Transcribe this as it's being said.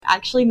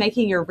actually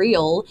making a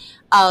reel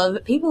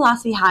of people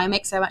ask me how I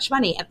make so much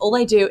money, and all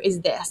I do is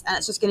this, and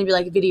it's just going to be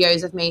like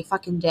videos of me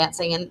fucking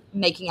dancing and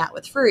making out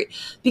with fruit,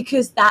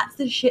 because that's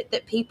the shit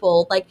that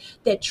people like,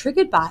 they're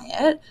triggered by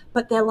it,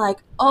 but they're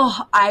like,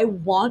 oh, I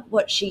want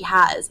what she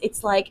has.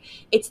 It's like,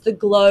 it's the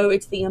glow,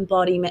 it's the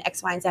embodiment,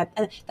 X, Y, and Z.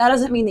 And that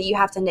doesn't mean that you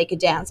have to naked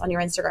dance on your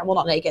Instagram. Well,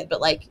 not naked,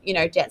 but like, you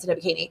know, dance in a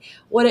bikini.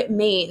 What it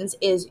means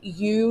is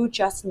you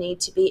just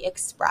need to be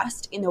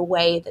expressed in a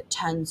way that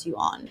turns you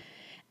on.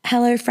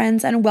 Hello,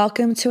 friends, and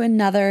welcome to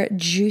another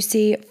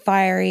juicy,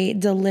 fiery,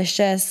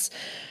 delicious,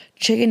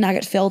 chicken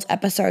nugget filled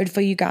episode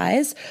for you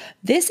guys.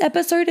 This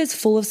episode is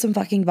full of some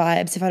fucking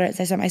vibes, if I don't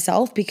say so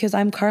myself, because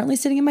I'm currently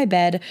sitting in my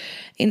bed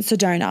in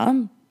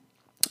Sedona.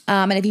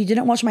 And if you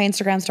didn't watch my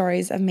Instagram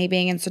stories of me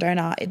being in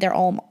Sedona, they're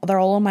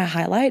all on my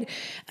highlight,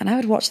 and I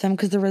would watch them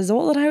because the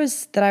resort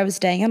that I was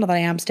staying at, or that I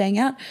am staying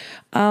at,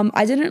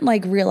 I didn't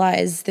like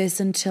realize this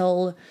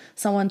until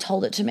someone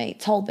told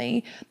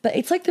me, but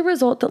it's like the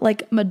resort that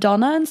like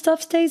Madonna and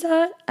stuff stays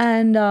at,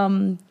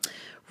 and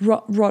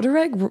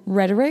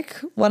Rhetoric,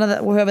 one of the,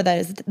 whoever that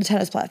is, the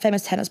tennis player,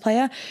 famous tennis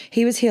player,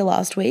 he was here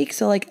last week.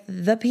 So like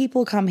the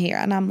people come here,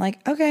 and I'm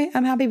like, okay,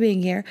 I'm happy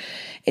being here.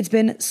 It's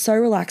been so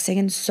relaxing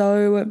and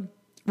so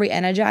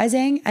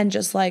re-energizing and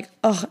just like,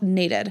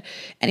 needed.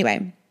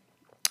 Anyway,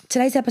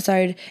 today's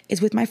episode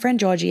is with my friend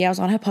Georgie. I was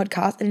on her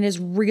podcast and it is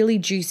really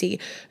juicy.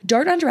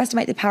 Don't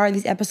underestimate the power of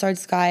these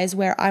episodes, guys,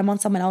 where I'm on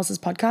someone else's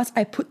podcast.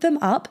 I put them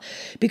up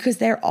because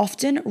they're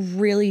often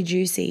really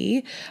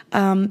juicy,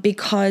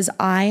 because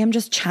I am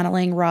just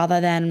channeling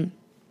rather than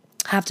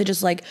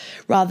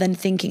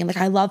thinking. Like,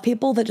 I love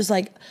people that just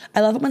like, I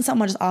love it when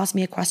someone just asks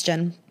me a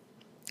question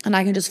and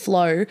I can just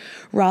flow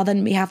rather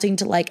than me having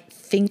to like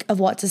think of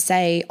what to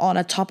say on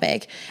a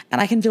topic.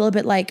 And I can feel a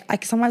bit like,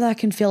 sometimes I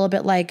can feel a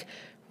bit like,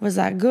 was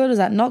that good? Was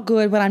that not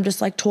good? When I'm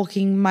just like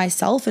talking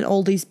myself in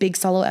all these big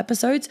solo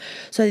episodes.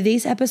 So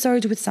these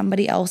episodes with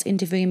somebody else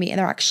interviewing me, and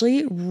they're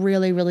actually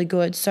really, really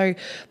good. So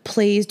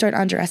please don't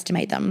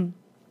underestimate them.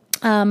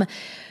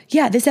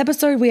 This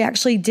episode we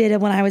actually did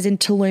when I was in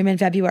Tulum in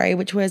February,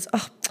 which was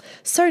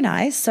so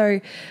nice. So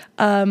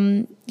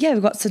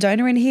we've got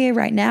Sedona in here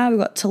right now. We've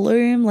got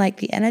Tulum. Like,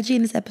 the energy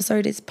in this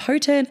episode is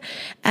potent.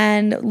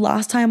 And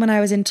last time when I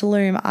was in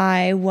Tulum,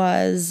 I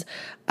was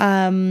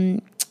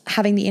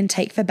having the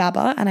intake for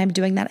Baba, and I'm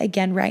doing that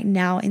again right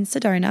now in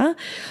Sedona.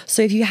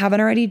 So if you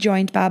haven't already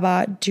joined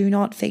Baba, do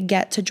not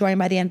forget to join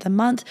by the end of the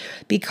month,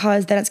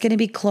 because then it's going to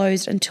be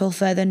closed until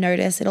further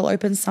notice. It'll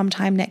open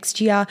sometime next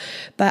year,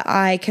 but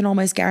I can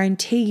almost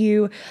guarantee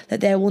you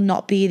that there will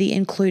not be the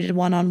included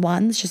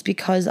one-on-ones, just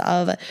because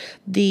of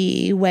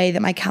the way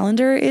that my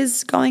calendar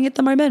is going at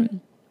the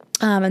moment.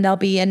 And there'll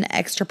be an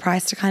extra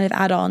price to kind of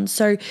add on.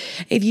 So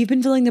if you've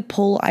been feeling the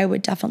pull, I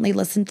would definitely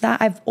listen to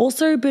that. I've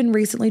also been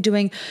recently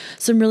doing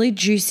some really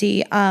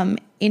juicy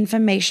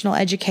informational,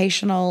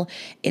 educational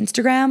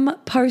Instagram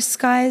posts,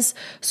 guys.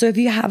 So if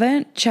you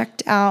haven't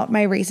checked out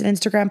my recent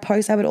Instagram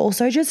posts, I would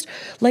also just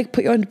like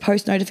put your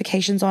post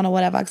notifications on or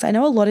whatever, because I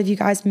know a lot of you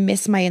guys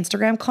miss my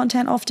Instagram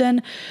content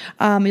often.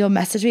 You'll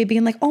message me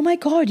being like, oh my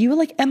God, you were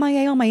like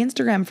MIA on my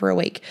Instagram for a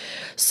week.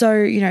 So,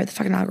 you know, the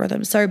fucking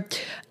algorithm. So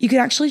you could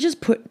actually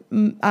just put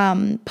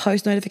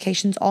post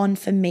notifications on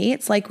for me.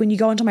 It's like when you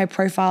go into my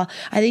profile,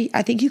 I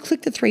think you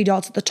click the three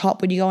dots at the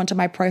top when you go into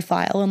my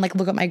profile and like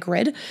look at my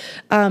grid.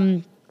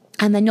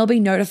 And then you'll be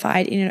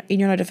notified in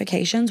your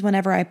notifications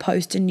whenever I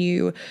post a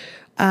new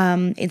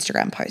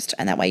Instagram post.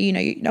 And that way, you know,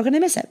 you're not going to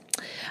miss it.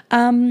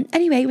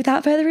 Anyway,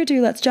 without further ado,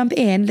 let's jump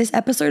in. This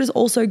episode is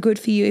also good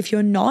for you if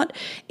you're not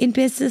in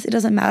business. It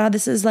doesn't matter.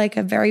 This is like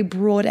a very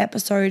broad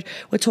episode.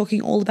 We're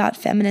talking all about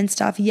feminine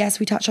stuff.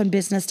 Yes, we touch on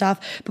business stuff,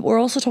 but we're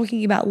also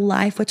talking about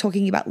life. We're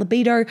talking about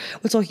libido.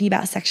 We're talking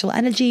about sexual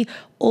energy,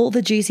 all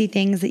the juicy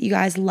things that you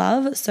guys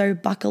love. So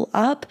buckle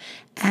up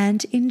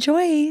and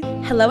enjoy.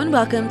 Hello and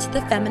welcome to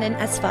the Feminine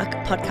as Fuck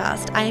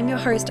podcast. I am your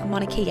host,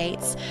 Monica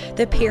Yates,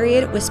 the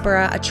period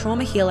whisperer, a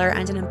trauma healer,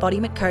 and an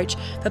embodiment coach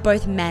for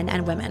both men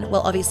and women.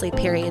 Well, obviously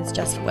periods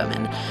just for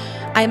women.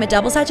 I am a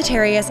double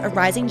Sagittarius, a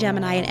rising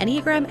Gemini, an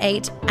Enneagram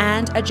 8,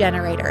 and a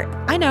generator.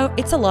 I know,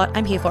 it's a lot.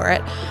 I'm here for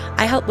it.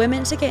 I help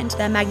women to get into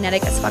their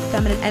magnetic as fuck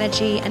feminine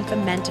energy, and for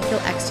men to feel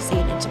ecstasy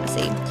and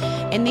intimacy.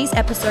 In these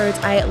episodes,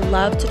 I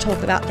love to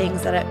talk about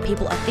things that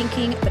people are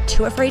thinking but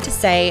too afraid to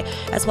say,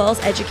 as well as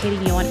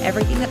educating you on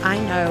everything that I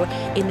know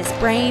in this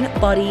brain,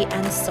 body,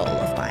 and soul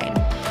of mine.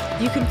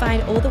 You can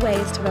find all the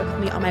ways to work with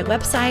me on my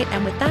website.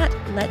 And with that,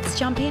 let's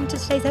jump into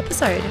today's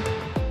episode.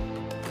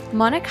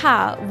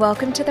 Monica,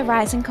 welcome to the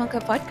Rise and Conquer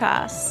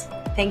podcast.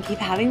 Thank you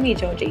for having me,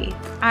 Georgie.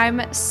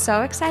 I'm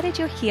so excited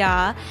you're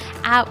here.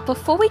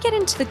 Before we get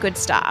into the good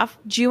stuff,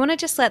 do you want to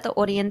just let the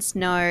audience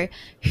know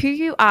who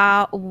you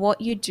are, what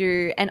you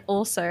do, and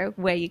also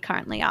where you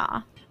currently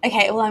are?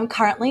 Okay, well, I'm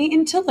currently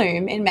in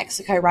Tulum in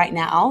Mexico right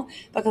now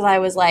because I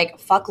was like,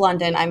 fuck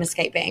London, I'm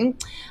escaping.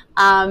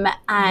 And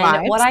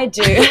what I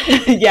do,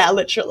 yeah,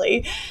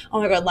 literally.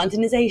 Oh my God,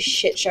 London is a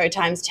shit show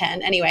times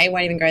 10. Anyway,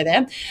 won't even go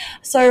there.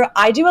 So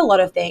I do a lot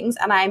of things,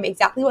 and I'm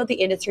exactly what the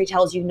industry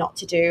tells you not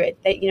to do.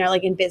 They, you know,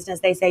 like in business,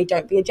 they say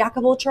don't be a jack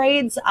of all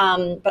trades.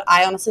 But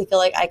I honestly feel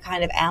like I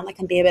kind of am. I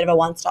can be a bit of a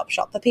one-stop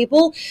shop for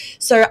people.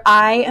 So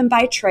I am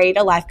by trade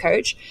a life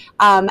coach,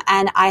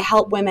 and I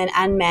help women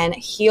and men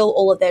heal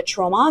all of their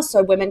trauma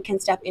so women can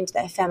step into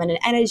their feminine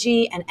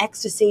energy and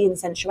ecstasy and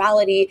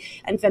sensuality.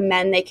 And for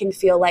men, they can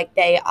feel like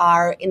they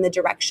are in the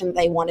direction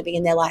they want to be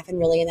in their life and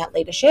really in that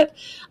leadership.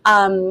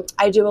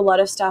 I do a lot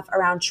of stuff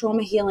around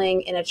trauma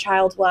healing, inner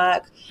child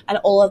work, and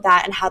all of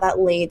that, and how that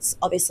leads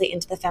obviously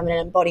into the feminine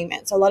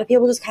embodiment. So a lot of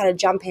people just kind of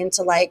jump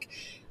into like,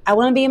 I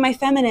want to be in my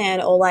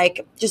feminine, or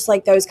like just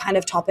like those kind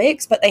of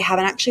topics, but they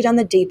haven't actually done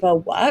the deeper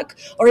work.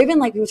 Or even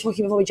like we were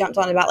talking before we jumped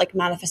on about like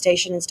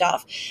manifestation and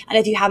stuff. And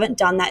if you haven't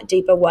done that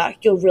deeper work,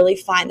 you'll really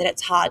find that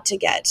it's hard to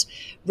get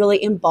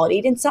really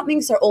embodied in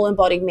something. So all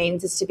embodied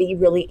means is to be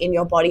really in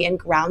your body and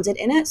grounded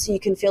in it, so you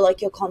can feel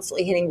like you're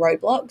constantly hitting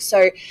roadblocks.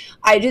 So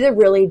I do the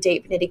really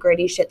deep nitty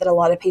gritty shit that a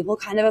lot of people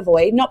kind of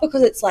avoid, not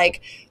because it's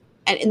like,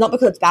 and not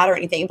because it's bad or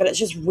anything, but it's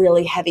just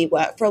really heavy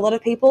work for a lot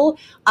of people.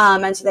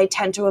 And so they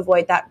tend to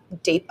avoid that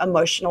deep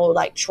emotional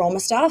like trauma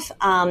stuff.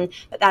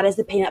 But that is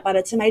the peanut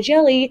butter to my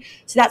jelly.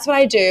 So that's what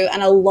I do.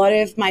 And a lot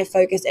of my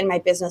focus in my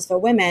business for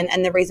women,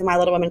 and the reason why a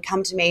lot of women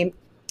come to me,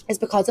 is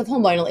because of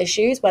hormonal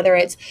issues, whether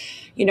it's,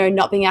 you know,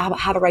 not being able to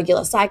have a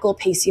regular cycle,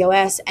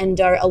 PCOS,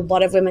 endo. A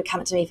lot of women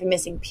come to me for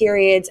missing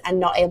periods and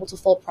not able to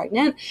fall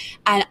pregnant.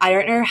 And I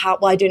don't know how,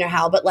 well, I do know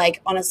how, but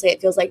like, honestly,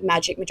 it feels like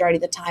magic majority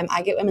of the time.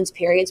 I get women's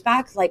periods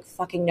back like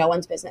fucking no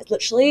one's business.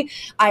 Literally,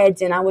 I had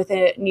dinner with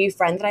a new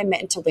friend that I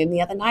met in Tulum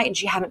the other night, and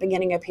she hadn't been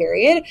getting her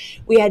period.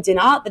 We had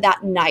dinner, but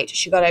that night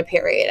she got her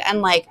period.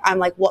 And like, I'm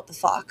like, what the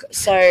fuck?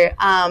 So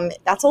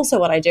that's also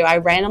what I do. I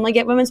randomly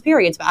get women's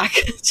periods back.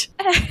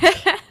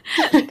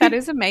 That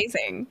is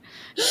amazing.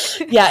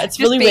 Yeah, it's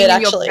really weird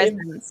actually.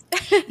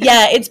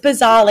 Yeah, it's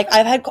bizarre. Like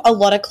I've had a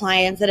lot of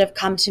clients that have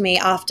come to me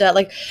after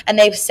like, and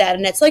they've said,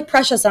 and it's like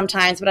pressure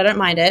sometimes, but I don't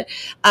mind it.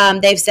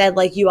 They've said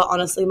like, you are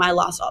honestly my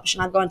last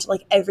option. I've gone to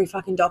like every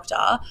fucking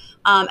doctor,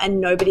 and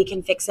nobody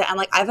can fix it. And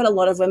like I've had a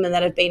lot of women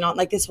that have been on,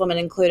 like this woman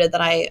included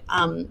that I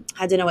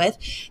had dinner with,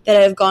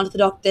 that have gone to the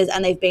doctors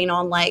and they've been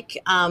on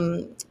like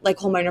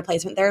hormone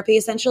replacement therapy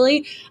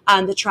essentially,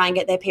 to try and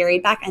get their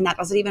period back, and that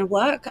doesn't even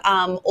work.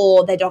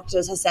 Or their doctors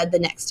have said the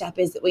next step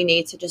is that we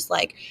need to just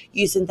like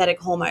use synthetic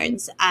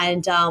hormones,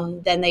 and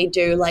then they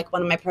do like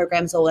one of my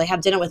programs, or they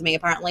have dinner with me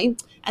apparently,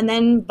 and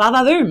then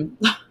boom.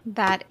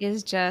 That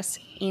is just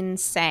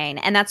insane.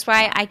 And that's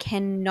why I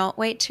cannot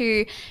wait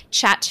to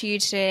chat to you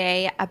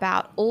today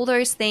about all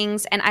those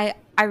things. And I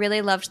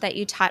really loved that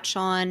you touched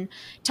on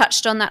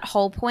that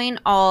whole point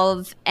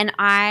of, and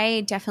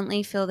I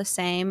definitely feel the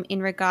same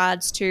in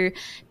regards to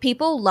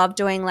people love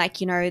doing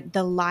like, you know,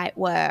 the light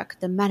work,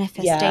 the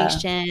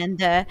manifestation,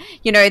 the,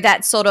 you know,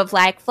 that sort of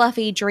like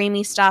fluffy,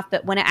 dreamy stuff.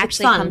 But when it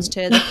actually comes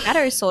to the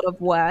shadow sort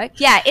of work,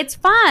 yeah, it's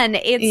fun.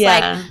 It's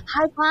like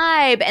high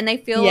vibe, and they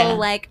feel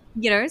like,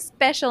 you know,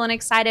 special and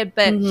excited.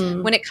 But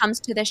when it comes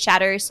to the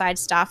shadow side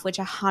stuff, which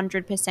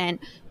 100%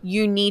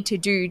 you need to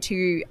do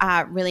to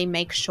really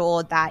make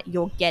sure that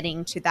you're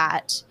getting to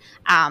that,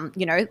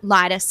 you know,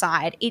 lighter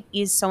side, it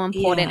is so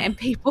important. And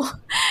people,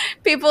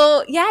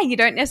 you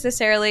don't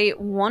necessarily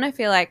want to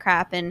feel like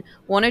crap and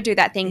want to do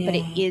that thing, but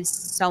it is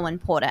so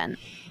important.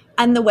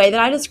 And the way that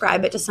I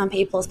describe it to some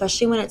people,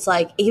 especially when it's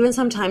like, even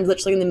sometimes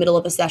literally in the middle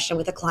of a session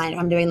with a client, if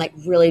I'm doing like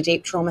really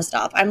deep trauma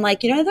stuff, I'm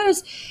like, you know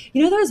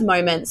those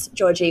moments,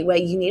 Georgie, where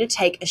you need to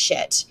take a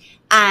shit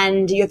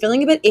and you're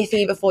feeling a bit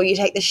iffy before you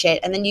take the shit,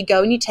 and then you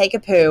go and you take a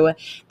poo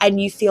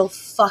and you feel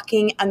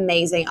fucking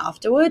amazing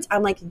afterwards.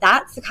 I'm like,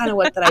 that's the kind of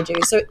work that I do.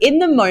 So in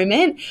the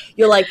moment,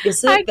 you're like,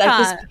 this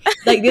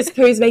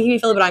poo is making me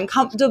feel a bit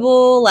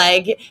uncomfortable,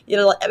 like, you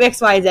know, like X,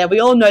 Y, Z. We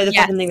all know the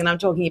fucking thing that I'm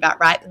talking about,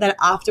 right? But then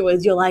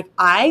afterwards, you're like,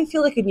 I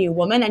feel like a new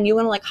woman, and you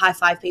want to like high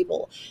five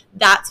people.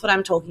 That's what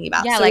I'm talking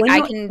about. Yeah, so like I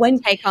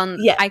can take on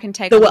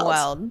the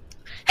world.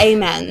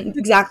 Amen.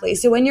 Exactly.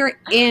 So when you're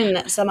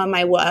in some of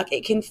my work,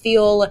 it can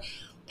feel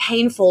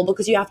painful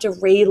because you have to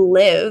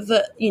relive,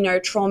 you know,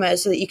 trauma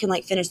so that you can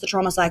like finish the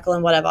trauma cycle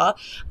and whatever.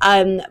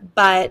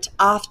 But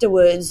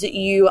afterwards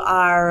you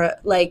are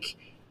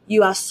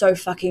so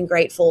fucking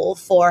grateful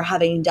for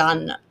having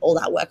done all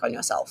that work on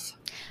yourself.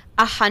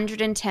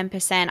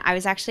 110%. I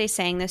was actually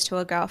saying this to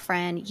a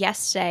girlfriend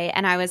yesterday,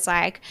 and I was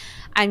like,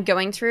 I'm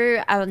going through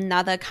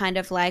another kind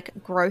of like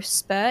growth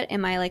spurt in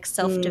my like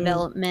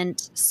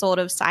self-development sort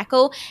of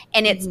cycle,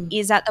 and it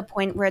is at the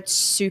point where it's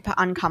super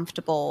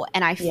uncomfortable,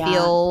 and I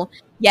feel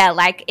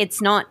like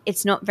it's not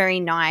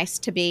very nice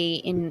to be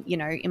in, you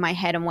know, in my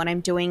head and what I'm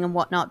doing and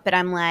whatnot, but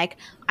I'm like,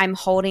 I'm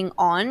holding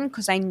on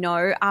because I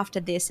know after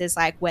this is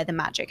like where the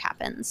magic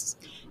happens.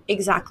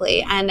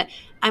 Exactly. And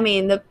I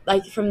mean,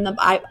 from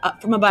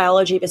a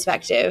biology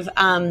perspective,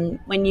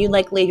 when you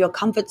like leave your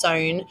comfort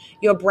zone,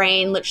 your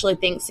brain literally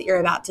thinks that you're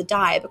about to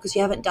die because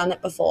you haven't done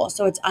it before.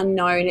 So it's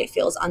unknown, it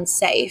feels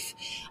unsafe.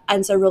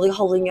 And so really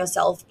holding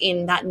yourself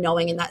in that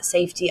knowing and that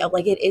safety of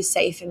like, it is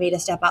safe for me to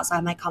step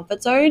outside my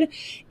comfort zone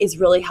is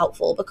really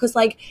helpful, because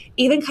like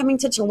even coming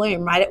to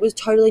Tulum, right, it was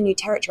totally new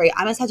territory.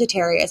 I'm a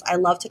Sagittarius. I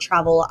love to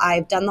travel.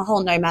 I've done the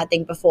whole nomad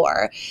thing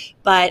before,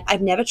 but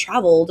I've never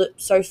traveled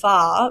so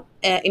far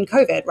in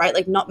COVID, right?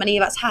 Like not many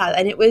of us have.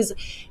 And it was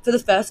for the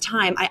first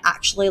time I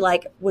actually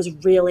like was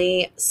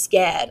really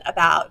scared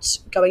about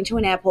going to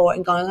an airport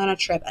and going on a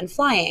trip and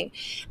flying.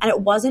 And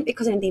it wasn't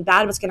because anything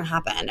bad was going to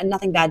happen, and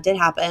nothing bad did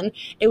happen.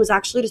 It was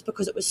actually just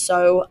because it was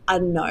so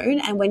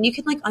unknown. And when you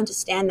can like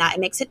understand that, it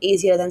makes it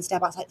easier to then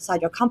step outside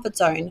your comfort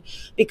zone,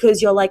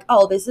 because you're like,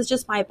 oh, this is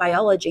just my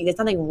biology. There's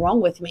nothing wrong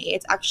with me.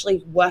 It's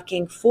actually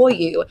working for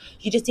you.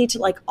 You just need to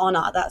like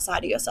honor that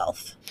side of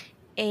yourself.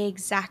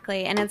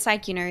 Exactly. And it's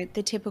like,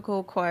 the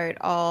typical quote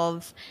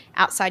of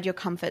outside your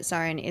comfort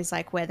zone is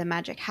like where the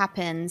magic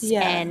happens.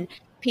 Yeah. And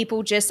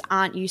people just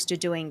aren't used to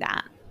doing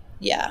that.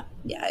 Yeah,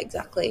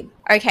 exactly.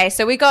 Okay,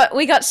 so we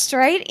got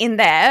straight in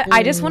there.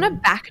 I just want to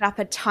back it up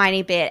a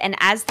tiny bit. And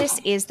as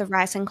this is the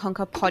Rise and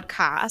Conquer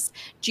podcast,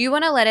 do you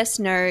want to let us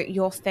know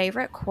your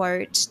favorite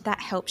quote that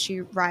helps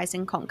you rise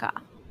and conquer?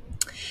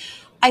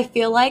 I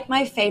feel like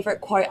my favorite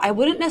quote, I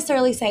wouldn't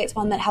necessarily say it's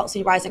one that helps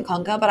me rise and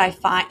conquer, but I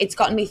find it's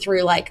gotten me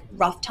through like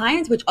rough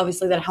times, which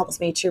obviously then helps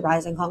me to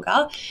rise and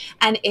conquer.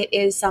 And it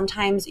is,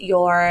 sometimes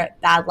your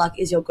bad luck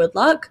is your good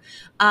luck.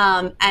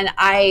 And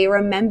I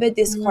remembered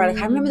this quote. I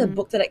can't remember the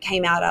book that it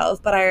came out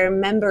of, but I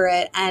remember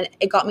it, and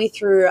it got me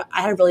through.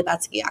 I had a really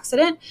bad ski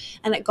accident,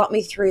 and it got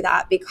me through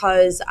that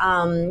because,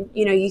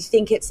 you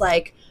think it's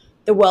like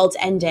the world's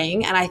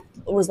ending, and I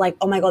was like,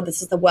 oh my God,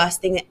 this is the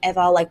worst thing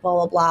ever, like blah,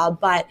 blah, blah.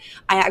 But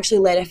I actually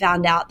later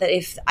found out that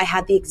if I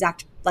had the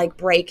exact like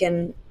break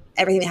and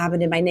everything that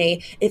happened in my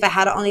knee, if I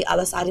had it on the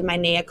other side of my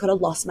knee, I could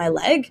have lost my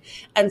leg.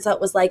 And so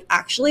it was like,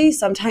 actually,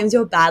 sometimes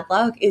your bad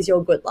luck is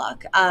your good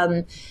luck.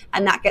 And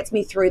that gets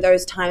me through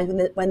those times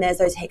when there's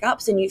those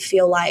hiccups and you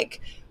feel like,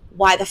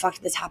 why the fuck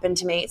did this happen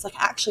to me? It's like,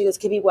 actually, this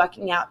could be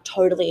working out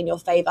totally in your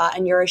favor,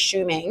 and you're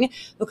assuming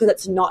because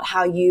it's not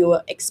how you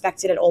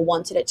expected it or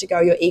wanted it to go.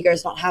 Your ego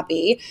is not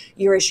happy.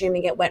 You're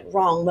assuming it went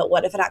wrong, but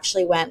what if it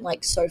actually went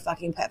like so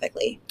fucking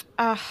perfectly?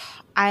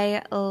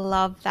 I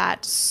love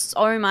that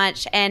so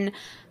much. And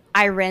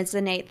I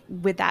resonate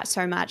with that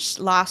so much.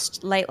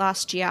 Late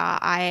last year,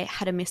 I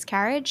had a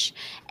miscarriage,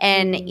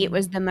 and it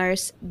was the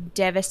most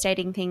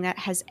devastating thing that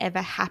has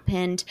ever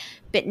happened.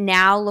 But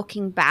now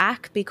looking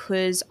back,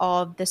 because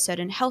of the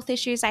certain health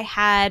issues I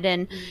had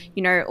and,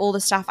 all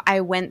the stuff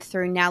I went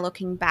through, now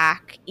looking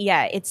back,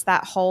 yeah, it's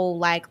that whole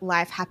like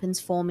life happens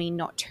for me,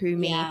 not to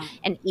me. Yeah.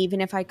 And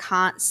even if I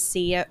can't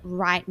see it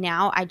right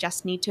now, I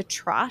just need to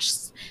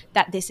trust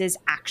that this is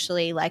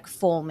actually like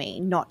for me,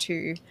 not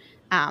to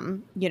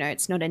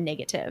it's not a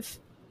negative.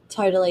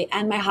 Totally.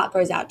 And my heart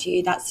goes out to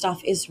you. That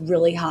stuff is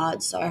really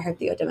hard. So I hope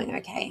that you're doing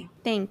okay.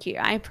 Thank you.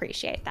 I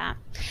appreciate that.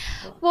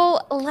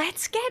 Well,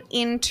 let's get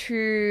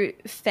into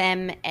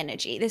femme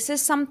energy. This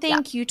is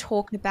something you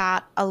talk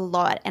about a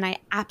lot, and I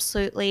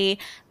absolutely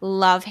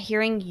love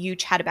hearing you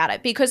chat about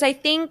it, because I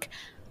think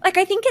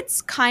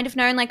it's kind of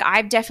known. Like,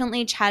 I've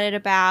definitely chatted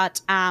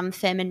about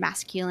femme and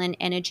masculine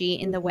energy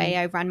in the way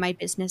I run my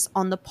business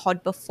on the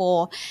pod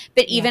before.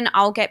 But even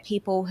I'll get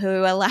people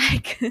who are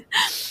like,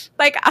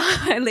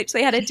 I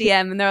literally had a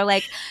DM and they were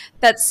like,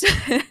 that's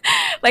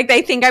like,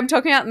 they think I'm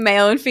talking about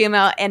male and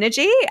female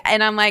energy.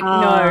 And I'm like,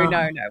 no,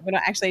 we're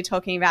not actually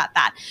talking about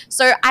that.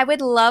 So I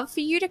would love for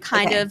you to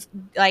kind of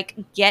like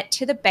get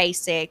to the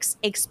basics,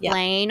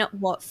 explain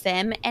what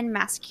femme and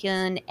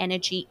masculine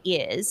energy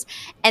is,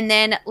 and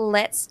then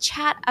let's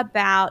chat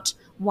about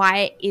why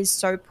it is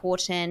so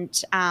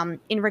important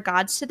in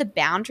regards to the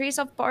boundaries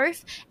of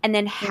both, and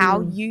then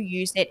how you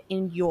use it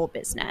in your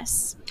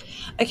business.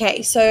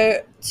 Okay,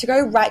 so to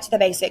go right to the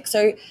basics.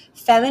 So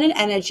feminine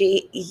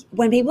energy,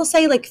 when people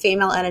say like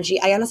female energy,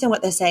 I understand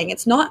what they're saying.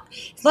 It's not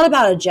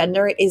about a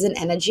gender, it is an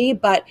energy,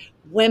 but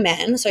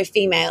women, so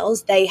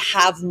females, they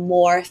have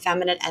more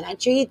feminine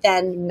energy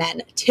than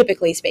men,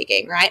 typically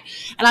speaking, right?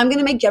 And I'm going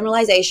to make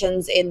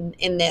generalizations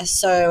in this.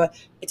 So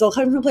it's all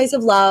coming from a place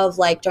of love.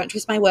 Like, don't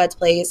twist my words,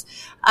 please.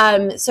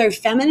 So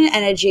feminine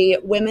energy,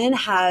 women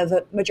have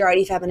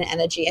majority feminine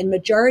energy, and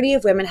majority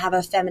of women have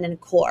a feminine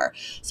core.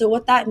 So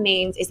what that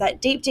means is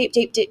that deep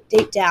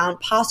down,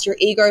 past your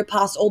ego,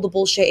 past all the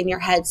bullshit in your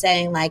head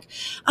saying like,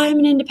 I'm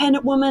an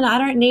independent woman, I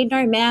don't need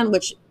no man,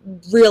 which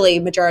really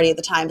majority of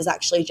the time is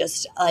actually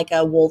just like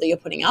a wall that you're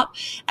putting up,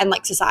 and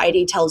like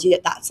society tells you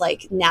that that's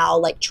like now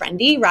like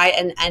trendy, right?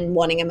 And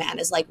wanting a man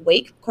is like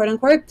weak, quote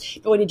unquote.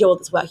 But when you do all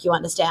this work, you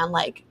understand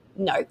like,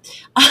 no.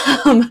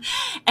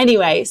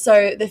 Anyway,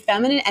 so the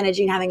feminine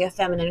energy and having a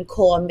feminine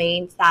core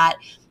means that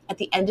at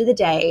the end of the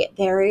day,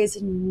 there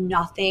is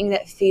nothing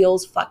that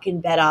feels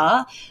fucking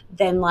better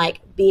than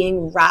like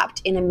being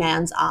wrapped in a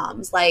man's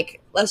arms.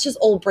 Like, let's just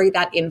all breathe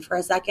that in for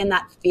a second.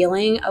 That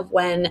feeling of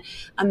when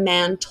a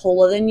man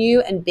taller than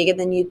you and bigger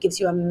than you gives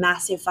you a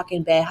massive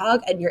fucking bear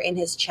hug and you're in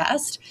his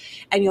chest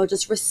and you're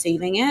just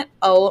receiving it.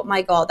 Oh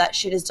my God, that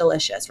shit is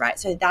delicious, right?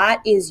 So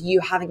that is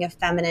you having a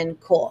feminine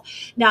core.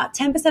 Now,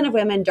 10% of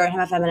women don't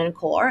have a feminine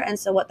core. And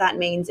so what that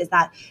means is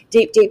that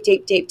deep, deep,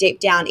 deep, deep, deep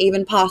down,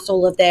 even past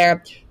all of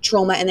their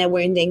trauma and their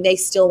wounding, they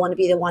still want to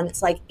be the one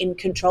that's like in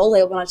control.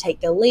 They want to take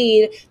the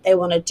lead. They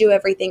want to do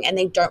everything and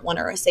they don't want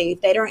to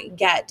receive. They don't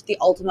get the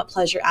ultimate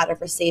pleasure out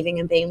of receiving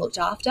and being looked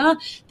after.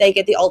 They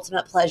get the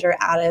ultimate pleasure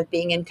out of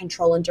being in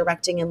control and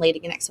directing and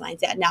leading in X, Y, and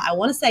Z. Now, I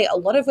want to say a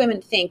lot of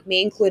women think,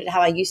 me included,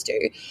 how I used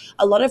to,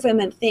 a lot of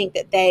women think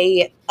that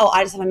I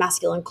just have a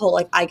masculine core.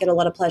 Like I get a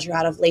lot of pleasure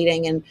out of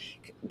leading and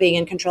being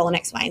in control in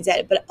X, Y, and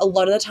Z. But a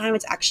lot of the time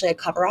it's actually a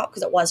cover up,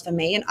 because it was for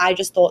me. And I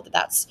just thought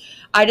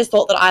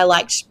that I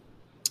liked,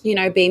 you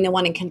know, being the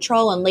one in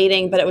control and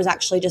leading, but it was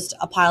actually just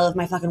a pile of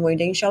my fucking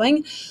wounding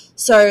showing.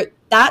 So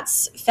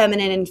that's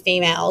feminine in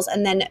females.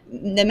 And then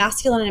the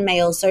masculine in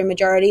males. So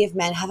majority of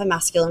men have a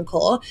masculine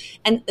core,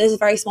 and there's a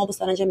very small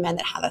percentage of men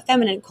that have a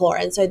feminine core.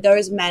 And so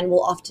those men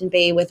will often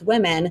be with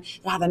women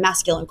that have a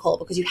masculine core,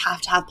 because you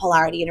have to have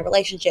polarity in a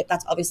relationship.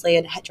 That's obviously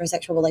a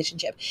heterosexual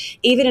relationship.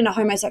 Even in a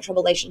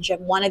homosexual relationship,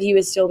 one of you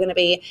is still going to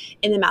be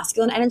in the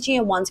masculine energy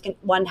and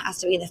one has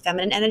to be in the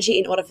feminine energy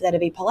in order for there to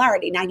be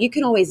polarity. Now, you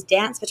can always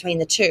dance between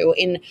the two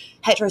in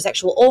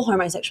heterosexual or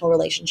homosexual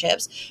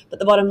relationships, but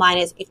the bottom line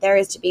is, if there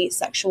is to be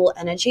sexual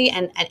energy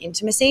and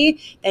intimacy,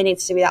 there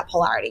needs to be that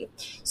polarity.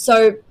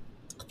 So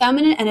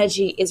feminine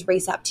energy is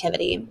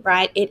receptivity,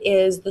 right? It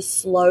is the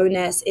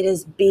slowness, it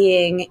is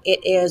being, it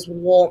is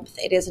warmth,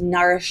 it is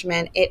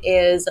nourishment, it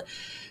is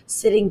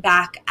sitting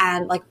back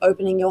and like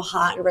opening your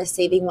heart and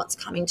receiving what's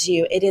coming to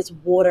you. It is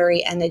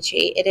watery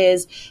energy. It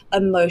is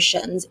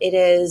emotions. It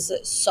is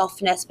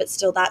softness, but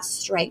still that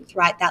strength,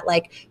 right? That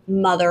like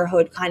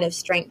motherhood kind of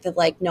strength of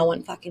like, no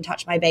one fucking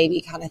touch my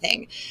baby kind of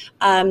thing.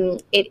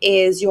 It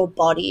is your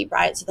body,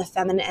 right? So the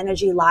feminine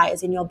energy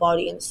lies in your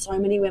body, and so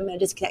many women are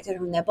disconnected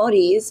from their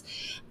bodies.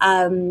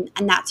 And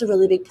that's a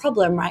really big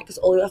problem, right? Because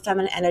all your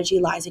feminine energy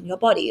lies in your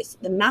bodies.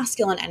 The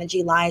masculine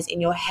energy lies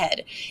in your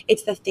head.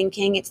 It's the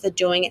thinking, it's the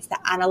doing, it's the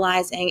analyzing,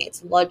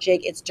 it's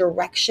logic, it's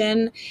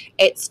direction,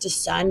 it's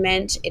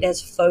discernment, it is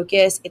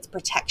focus, it's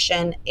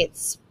protection,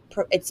 it's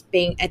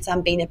being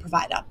the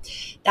provider.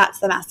 That's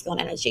the masculine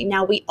energy.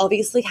 Now, we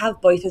obviously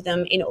have both of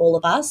them in all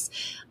of us,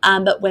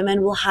 but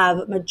women will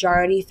have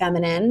majority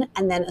feminine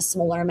and then a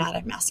smaller amount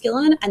of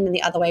masculine, and then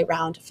the other way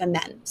around for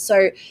men.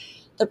 So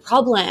the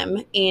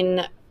problem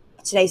in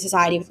today's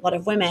society with a lot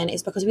of women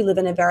is because we live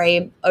in a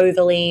very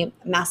overly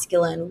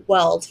masculine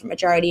world for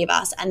majority of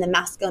us, and the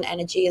masculine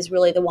energy is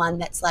really the one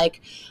that's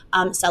like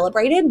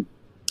celebrated,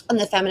 and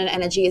the feminine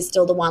energy is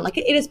still the one, like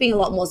it is being a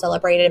lot more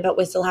celebrated, but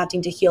we're still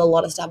having to heal a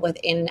lot of stuff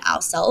within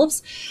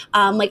ourselves.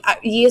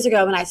 Years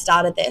ago when I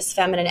started this,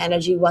 feminine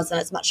energy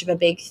wasn't as much of a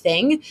big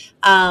thing,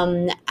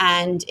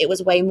 and it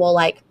was way more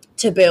like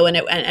taboo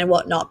and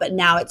whatnot, but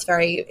now it's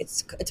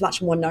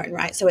much more known,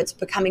 right? So it's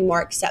becoming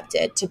more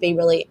accepted to be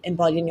really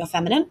embodied in your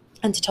feminine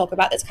and to talk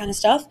about this kind of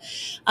stuff.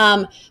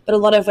 But a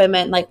lot of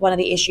women, like one of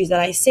the issues that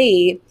I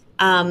see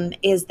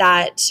is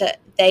that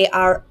they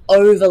are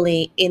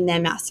overly in their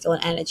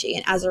masculine energy.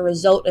 And as a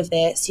result of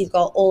this, you've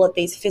got all of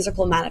these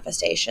physical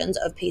manifestations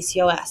of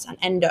PCOS and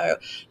endo,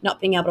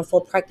 not being able to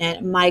fall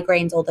pregnant,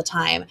 migraines all the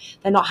time.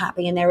 They're not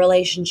happy in their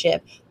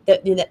relationship.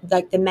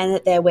 Like the men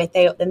that they're with,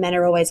 the men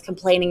are always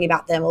complaining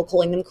about them or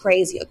calling them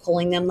crazy or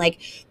calling them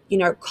like, you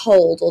know,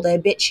 cold, or they're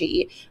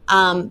bitchy.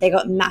 They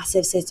got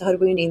massive sisterhood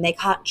wounding. They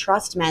can't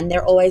trust men.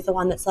 They're always the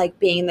one that's like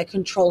being the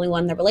controlling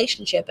one in the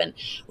relationship. And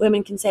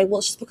women can say, well,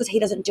 it's just because he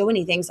doesn't do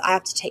anything, so I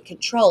have to take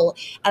control.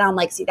 And I'm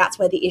like, see, that's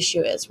where the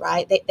issue is,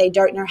 right? They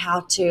don't know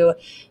how to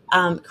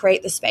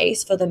create the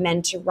space for the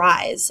men to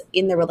rise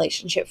in the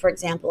relationship, for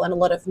example. And a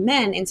lot of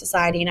men in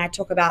society, and I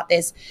talk about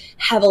this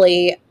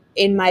heavily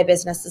in my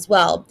business as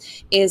well,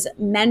 is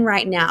men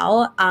right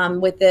now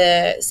with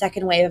the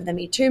second wave of the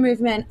Me Too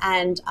movement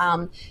and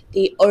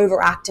the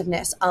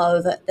overactiveness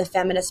of the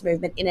feminist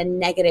movement in a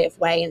negative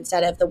way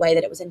instead of the way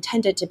that it was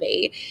intended to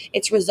be.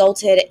 It's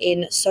resulted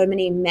in so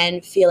many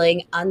men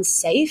feeling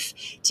unsafe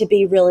to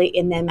be really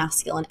in their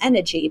masculine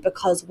energy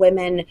because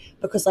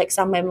like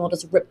some women will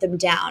just rip them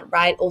down,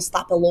 right? Or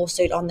slap a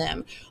lawsuit on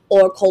them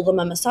or call them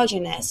a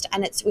misogynist.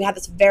 And we have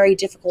this very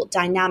difficult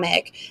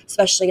dynamic,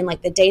 especially in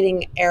like the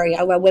dating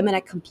area, where women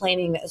are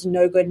complaining that there's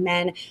no good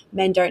men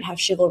don't have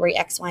chivalry,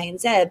 X, Y, and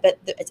Z. But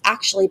it's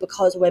actually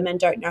because women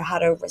don't know how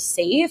to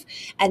receive,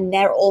 and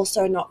they're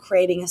also not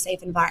creating a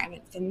safe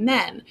environment for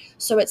men.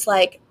 So it's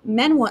like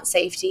men want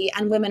safety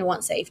and women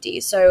want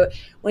safety. So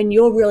when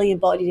you're really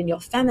embodied in your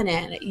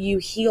feminine, you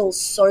heal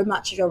so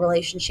much of your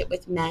relationship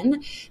with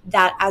men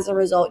that as a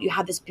result, you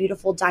have this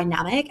beautiful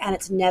dynamic, and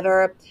it's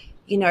never,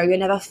 you know, you're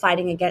never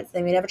fighting against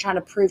them. You're never trying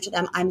to prove to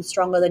them I'm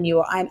stronger than you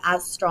or I'm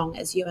as strong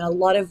as you. And a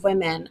lot of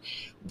women,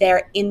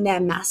 they're in their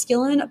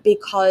masculine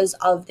because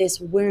of this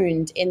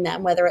wound in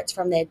them, whether it's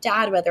from their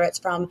dad, whether it's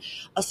from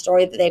a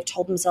story that they've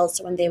told themselves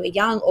when they were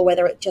young, or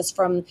whether it's just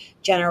from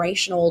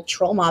generational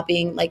trauma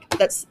being like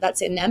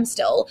that's in them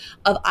still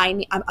of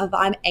I'm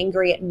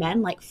angry at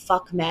men, like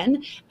fuck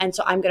men, and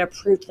so I'm going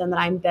to prove to them that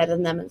I'm better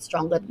than them and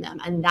stronger than them.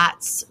 And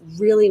that's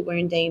really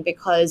wounding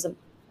because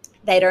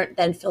they don't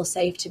then feel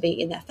safe to be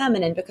in their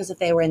feminine, because if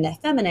they were in their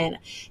feminine,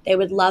 they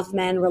would love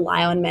men,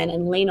 rely on men,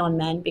 and lean on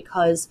men,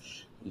 because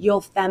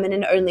your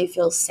feminine only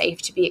feels safe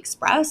to be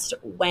expressed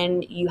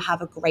when you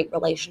have a great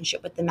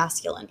relationship with the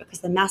masculine,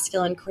 because the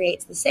masculine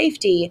creates the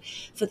safety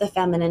for the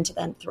feminine to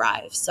then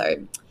thrive.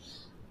 So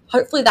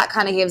hopefully that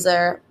kind of gives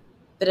a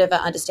bit of an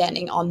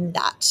understanding on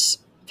that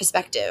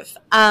perspective.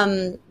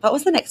 What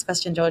was the next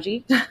question,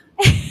 Georgie?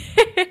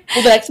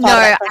 Well, the next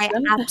part of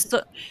that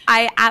question.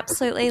 I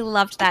absolutely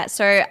loved that.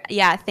 So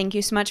yeah, thank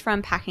you so much for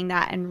unpacking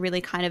that and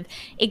really kind of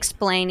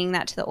explaining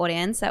that to the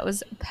audience. That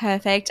was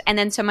perfect. And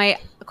then so my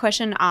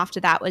question after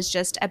that was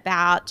just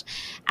about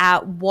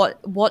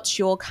what's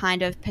your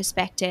kind of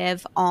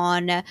perspective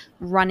on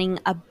running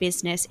a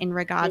business in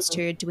regards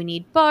to, do we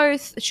need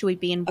both? Should we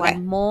be in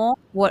one more?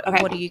 What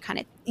are you kind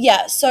of?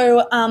 Yeah.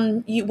 So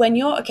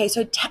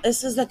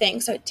this is the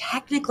thing. So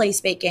technically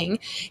speaking,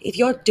 if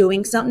you're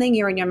doing something,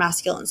 you're in your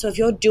masculine. So if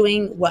you're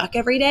doing work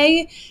every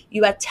day,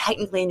 you are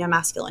technically in your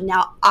masculine.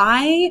 Now,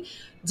 I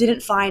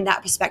didn't find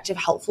that perspective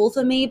helpful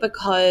for me,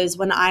 because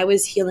when I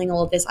was healing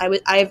all of this,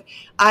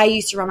 I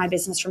used to run my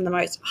business from the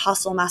most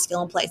hustle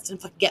masculine place.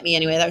 Didn't fucking get me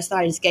anywhere though. So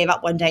I just gave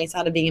up one day and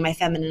started being in my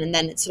feminine, and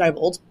then it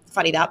snowballed.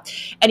 Funny that.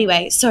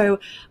 Anyway, so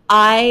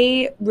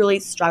I really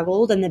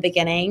struggled in the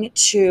beginning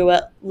to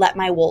let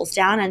my walls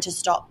down and to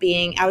stop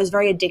being, I was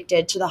very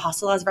addicted to the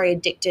hustle. I was very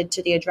addicted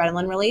to the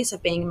adrenaline release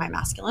of being in my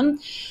masculine.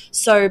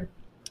 So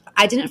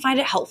I didn't find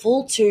it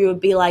helpful to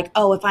be like,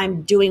 oh, if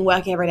I'm doing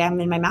work every day, I'm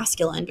in my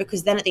masculine,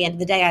 because then at the end of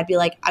the day, I'd be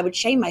like, I would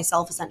shame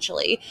myself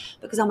essentially,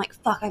 because I'm like,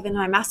 fuck, I've been in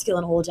my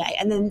masculine all day.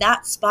 And then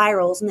that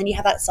spirals, and then you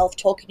have that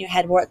self-talk in your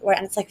head where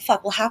and it's like,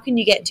 fuck, well, how can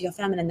you get into your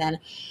feminine then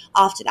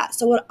after that?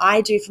 So what I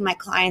do for my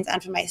clients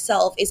and for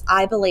myself is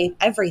I believe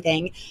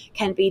everything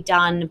can be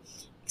done.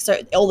 So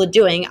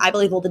I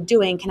believe all the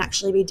doing can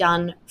actually be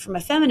done from a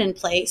feminine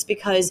place,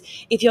 because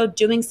if you're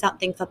doing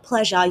something for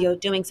pleasure, you're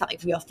doing something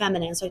for your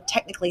feminine. So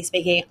technically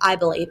speaking, I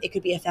believe it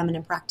could be a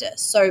feminine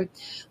practice. So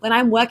when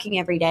I'm working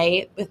every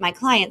day with my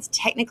clients,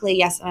 technically,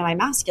 yes, I'm in my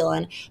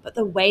masculine, but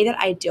the way that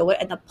I do it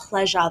and the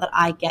pleasure that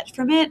I get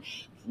from it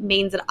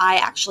means that I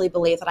actually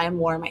believe that I am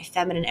more in my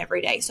feminine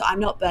every day. So I'm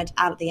not burnt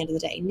out at the end of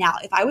the day. Now,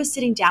 if I was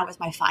sitting down with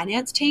my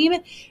finance team,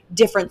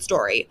 different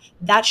story.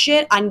 That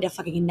shit, I need a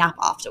fucking nap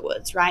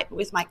afterwards, right? But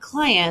with my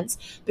clients,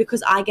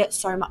 because I get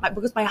so much,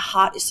 because my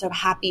heart is so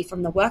happy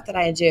from the work that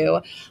I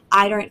do,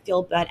 I don't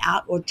feel burnt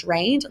out or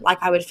drained like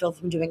I would feel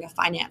from doing a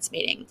finance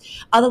meeting.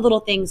 Other little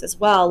things as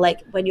well, like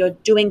when you're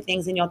doing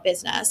things in your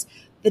business,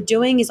 the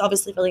doing is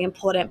obviously really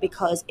important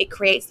because it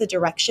creates the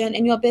direction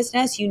in your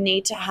business. You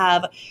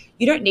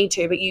don't need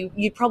to, but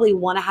you probably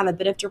want to have a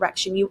bit of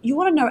direction. You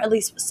want to know at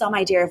least some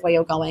idea of where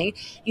you're going.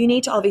 You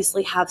need to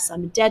obviously have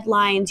some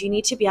deadlines. You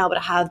need to be able to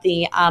have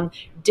the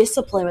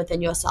discipline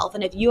within yourself.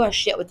 And if you are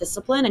shit with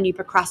discipline and you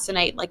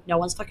procrastinate like no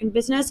one's fucking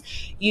business,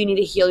 you need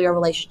to heal your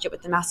relationship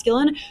with the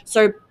masculine.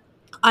 So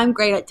I'm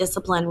great at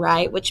discipline,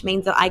 right? Which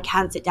means that I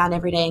can sit down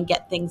every day and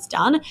get things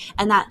done.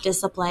 And that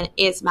discipline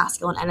is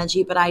masculine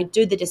energy, but I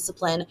do the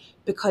discipline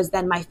because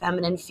then my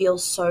feminine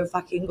feels so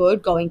fucking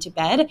good going to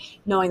bed,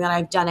 knowing that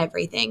I've done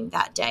everything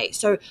that day.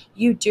 So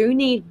you do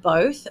need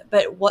both,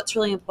 but what's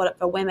really important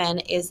for women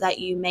is that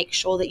you make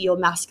sure that your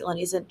masculine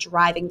isn't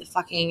driving the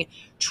fucking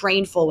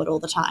train forward all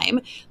the time,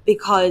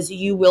 because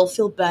you will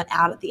feel burnt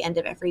out at the end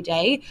of every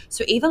day.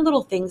 So even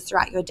little things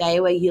throughout your day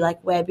where you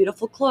like wear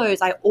beautiful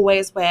clothes, I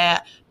always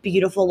wear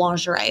beautiful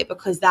lingerie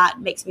because that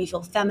makes me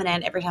feel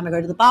feminine every time I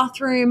go to the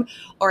bathroom,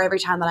 or every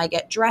time that I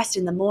get dressed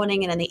in the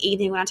morning and in the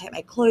evening when I take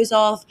my clothes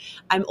off.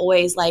 I'm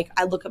always like,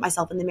 I look at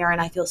myself in the mirror and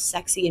I feel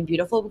sexy and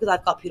beautiful because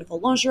I've got beautiful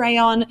lingerie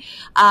on.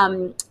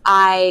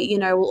 I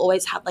will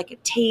always have like a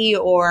tea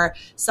or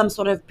some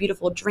sort of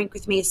beautiful drink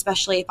with me,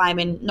 especially if I'm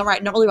in, not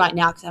really right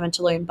now because I'm in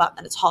Tulum,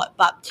 and it's hot,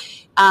 but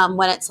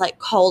when it's like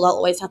cold, I'll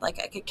always have like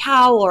a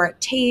cacao or a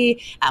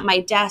tea at my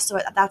desk. So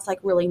that's like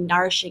really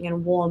nourishing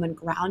and warm and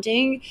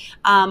grounding.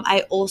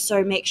 I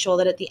also make sure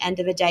that at the end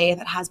of the day, if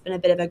it has been a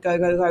bit of a go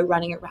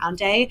running around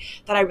day,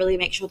 that I really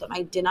make sure that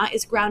my dinner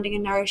is grounding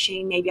and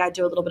nourishing. Maybe I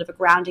do a little bit of a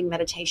grounding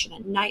meditation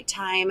at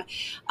nighttime.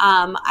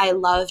 I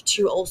love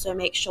to also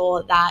make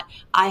sure that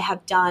I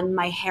have done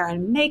my hair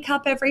and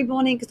makeup every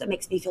morning because it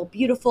makes me feel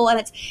beautiful. And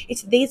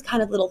it's these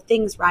kind of little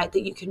things, right,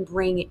 that you can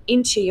bring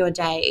into your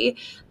day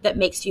that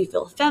makes you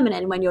feel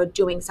feminine when you're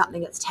doing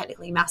something that's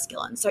technically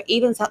masculine. So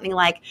even something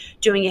like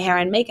doing your hair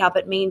and makeup,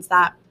 it means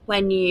that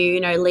when you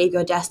know, leave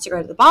your desk to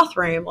go to the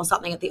bathroom or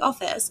something at the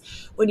office,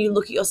 when you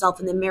look at yourself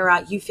in the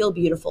mirror, you feel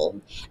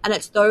beautiful. And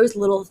it's those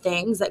little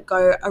things that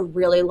go a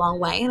really long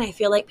way. And I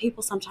feel like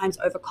people sometimes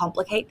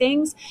overcomplicate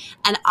things.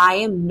 And I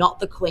am not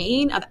the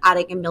queen of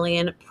adding a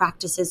million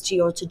practices to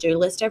your to-do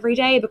list every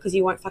day, because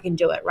you won't fucking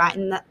do it, right?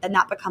 And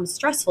that becomes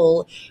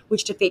stressful,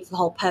 which defeats the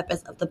whole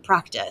purpose of the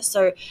practice.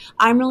 So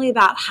I'm really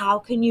about how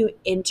can you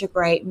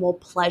integrate more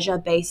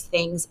pleasure-based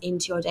things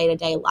into your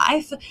day-to-day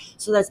life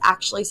so that's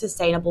actually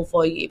sustainable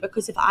for you.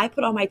 Because if I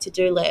put on my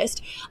to-do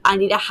list, I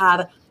need to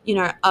have, you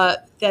know, a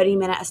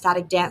 30-minute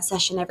ecstatic dance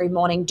session every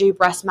morning, do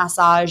breast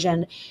massage,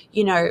 and,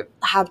 you know,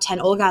 have 10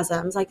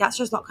 orgasms, like that's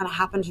just not going to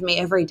happen for me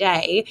every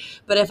day.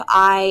 But if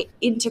I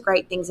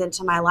integrate things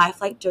into my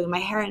life, like doing my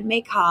hair and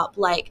makeup,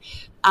 like,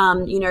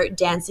 you know,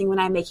 dancing when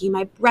I'm making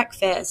my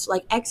breakfast,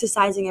 like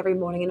exercising every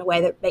morning in a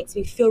way that makes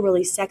me feel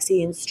really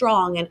sexy and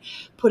strong, and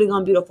putting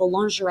on beautiful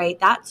lingerie,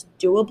 that's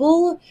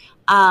doable,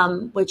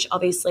 which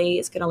obviously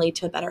is going to lead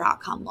to a better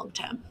outcome long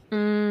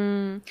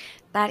term.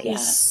 That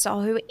is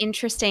so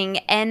interesting.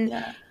 And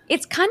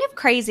it's kind of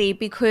crazy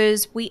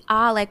because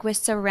we're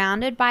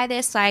surrounded by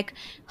this like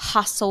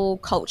hustle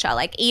culture.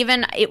 Like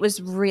even it was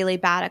really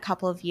bad a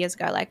couple of years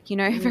ago, like, you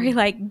know, very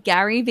like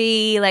Gary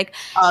Vee, like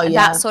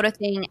that sort of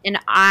thing. And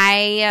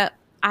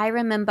I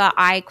remember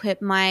I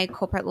quit my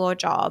corporate law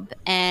job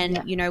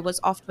and, you know, was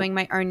off doing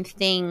my own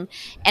thing.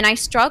 And I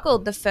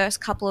struggled the first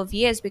couple of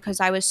years because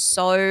I was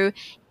so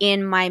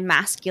in my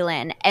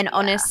masculine. And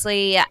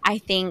honestly, I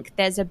think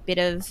there's a bit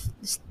of,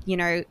 you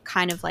know,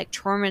 kind of like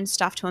trauma and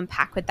stuff to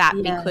unpack with that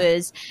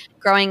because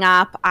growing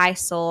up, I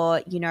saw,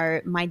 you know,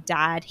 my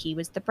dad, he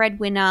was the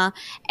breadwinner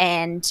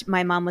and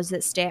my mum was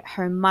the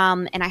stay-at-home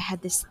mum. And I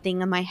had this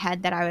thing in my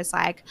head that I was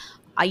like,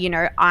 you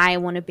know, I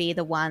want to be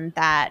the one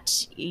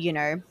that, you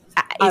know,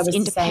 is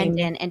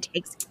independent and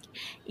takes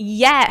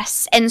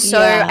and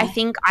so I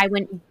think I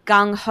went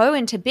gung-ho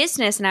into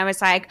business and I was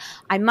like,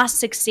 I must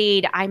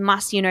succeed, I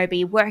must, you know,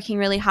 be working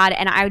really hard.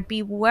 And I would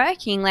be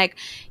working like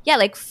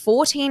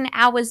 14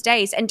 hours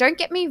days. And don't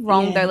get me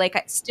wrong though,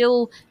 like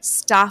still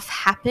stuff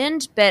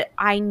happened, but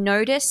I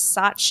noticed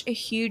such a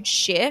huge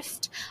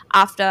shift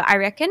after, I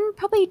reckon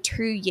probably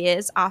 2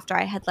 years after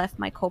I had left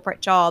my corporate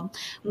job,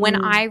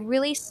 when I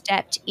really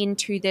stepped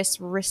into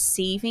this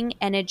receiving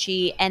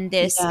energy and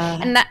this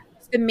and that.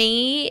 For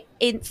me,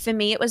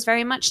 it was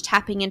very much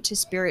tapping into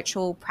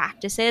spiritual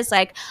practices.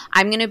 Like,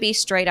 I'm going to be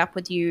straight up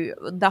with you.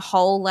 The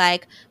whole,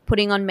 like,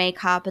 putting on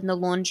makeup and the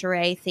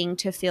lingerie thing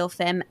to feel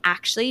femme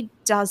actually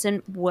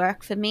doesn't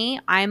work for me.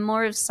 I'm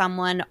more of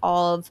someone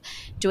of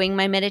doing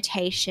my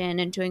meditation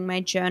and doing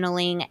my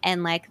journaling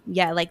and, like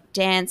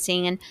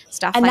dancing and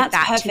stuff and like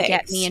that perfect, to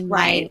get me in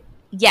my –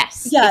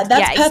 Yes. Yeah,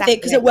 that's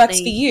perfect because it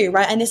works for you,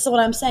 right? And this is what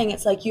I'm saying.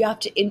 It's like you have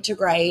to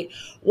integrate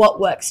what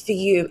works for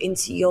you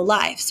into your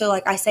life. So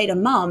like I say to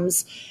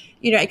mums,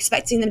 you know,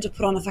 expecting them to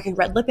put on a fucking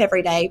red lip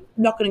every day,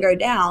 not going to go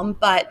down,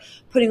 but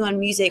putting on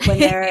music when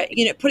they're,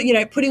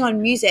 putting on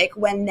music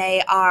when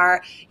they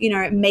are, you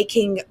know,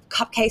 making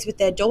cupcakes with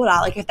their daughter.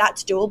 Like if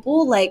that's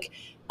doable, like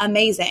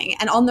amazing.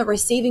 And on the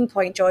receiving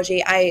point,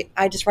 Georgie, I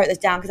just wrote this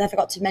down because I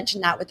forgot to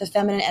mention that with the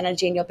feminine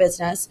energy in your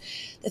business.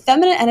 The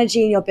feminine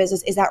energy in your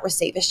business is that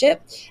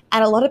receivership.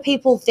 And a lot of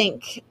people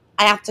think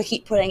I have to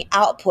keep putting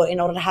output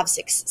in order to have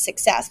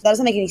success. But that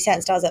doesn't make any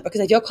sense, does it?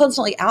 Because if you're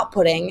constantly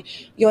outputting,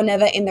 you're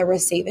never in the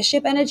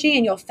receivership energy,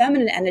 and your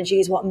feminine energy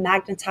is what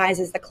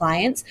magnetizes the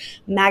clients,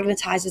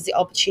 magnetizes the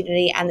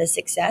opportunity and the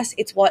success.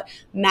 It's what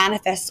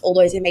manifests all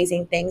those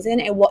amazing things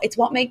in, and it's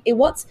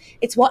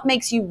what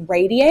makes you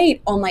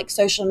radiate on like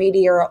social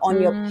media or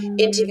on your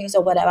interviews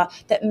or whatever,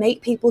 that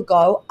make people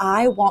go,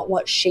 I want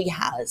what she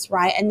has,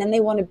 right? And then they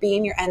want to be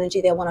in your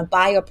energy. They want to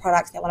buy your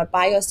products. They want to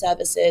buy your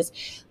services.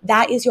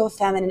 That is your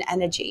feminine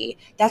energy.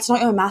 That's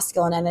not your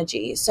masculine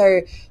energy.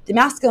 So the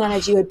masculine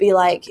energy would be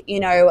like,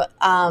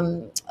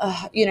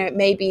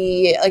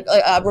 maybe like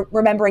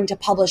remembering to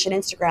publish an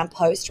Instagram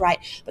post, right?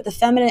 But the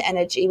feminine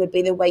energy would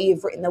be the way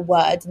you've written the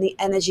words and the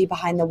energy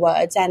behind the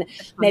words, and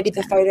maybe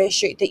the photo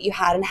shoot that you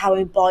had and how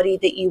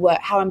embodied you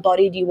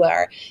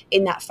were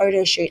in that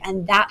photo shoot.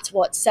 And that's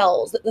what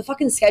sells. The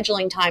fucking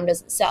scheduling time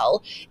doesn't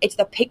sell. It's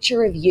the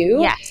picture of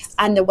you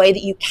and the way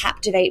that you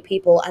captivate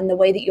people and the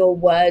way that your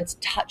words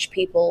touch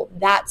people.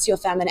 That's your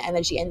feminine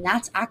energy, and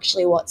that's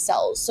actually what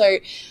sells. So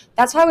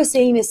that's why we're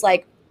seeing this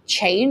like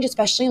change,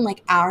 especially in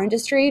like our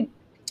industry,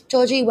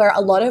 Georgie, where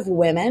a lot of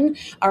women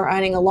are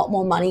earning a lot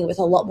more money with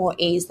a lot more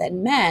ease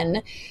than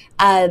men,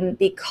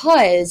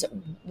 because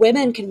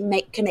women can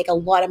make a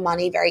lot of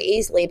money very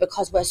easily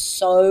because we're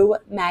so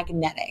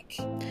magnetic.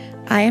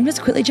 I am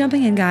just quickly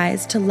jumping in,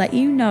 guys, to let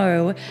you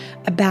know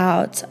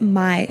about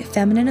my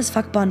Feminine as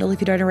Fuck bundle if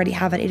you don't already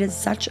have it. It is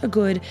such a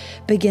good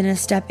beginner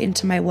step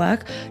into my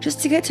work,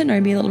 just to get to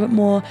know me a little bit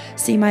more,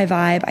 see my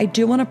vibe. I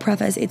do want to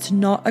preface, it's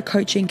not a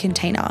coaching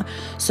container,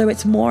 so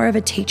it's more of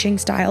a teaching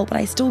style, but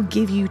I still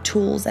give you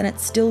tools and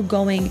it's still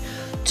going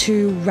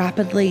to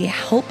rapidly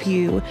help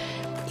you,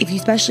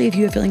 especially if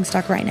you are feeling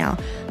stuck right now.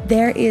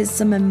 There is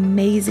some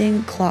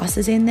amazing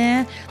classes in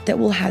there that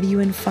will have you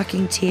in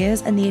fucking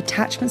tears, and the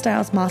Attachment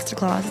Styles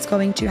Masterclass is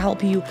going to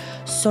help you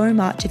so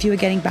much if you are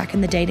getting back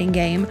in the dating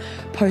game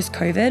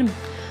post-COVID.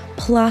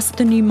 Plus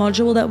the new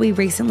module that we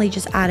recently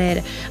just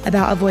added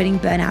about avoiding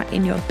burnout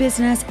in your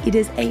business. It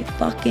is a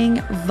fucking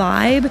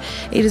vibe.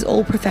 It is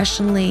all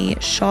professionally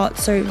shot,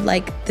 so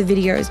like the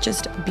video is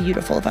just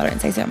beautiful if I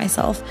don't say so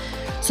myself.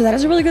 So that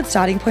is a really good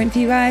starting point for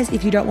you guys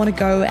if you don't want to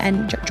go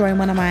and join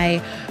one of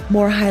my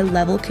more high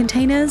level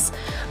containers.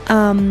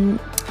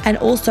 And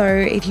also,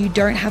 if you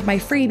don't have my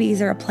freebies,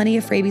 there are plenty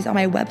of freebies on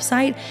my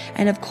website.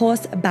 And of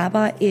course,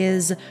 Baba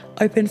is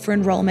open for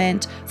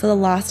enrollment for the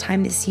last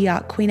time this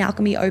year. Queen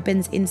Alchemy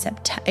opens in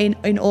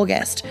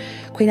August.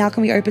 Queen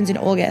Alchemy opens in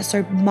August.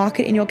 So mark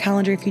it in your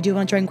calendar if you do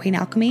want to join Queen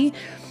Alchemy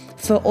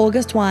for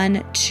August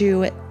 1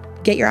 to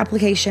get your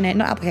application in,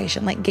 not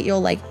application, like get your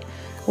like,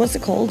 what's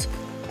it called?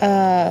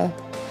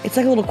 It's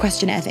like a little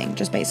questionnaire thing,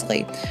 just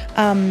basically,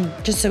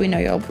 just so we know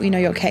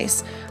your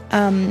case.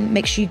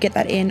 Make sure you get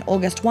that in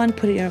August 1,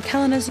 put it in your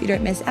calendar so you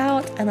don't miss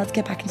out, and let's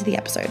get back into the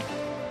episode.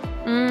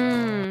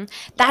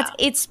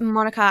 It's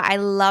Monica. I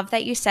love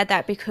that you said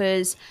that,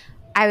 because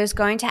I was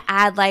going to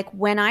add, like,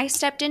 when I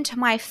stepped into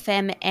my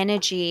femme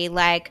energy,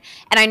 like,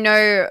 and I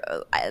know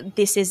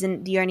this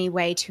isn't the only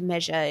way to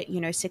measure,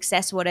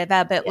 success or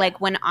whatever, but like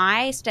when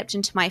I stepped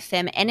into my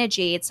femme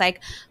energy, it's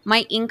like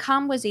my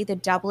income was either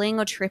doubling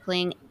or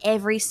tripling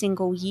every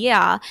single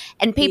year.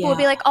 And people would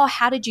be like, oh,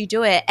 how did you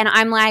do it? And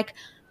I'm like,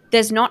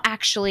 there's not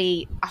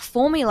actually a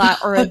formula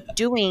or a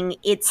doing.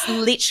 It's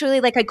literally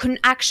like, I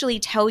couldn't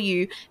actually tell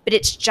you, but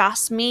it's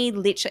just me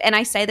literally. And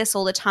I say this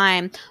all the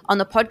time on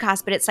the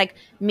podcast, but it's like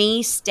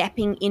me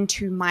stepping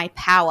into my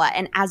power.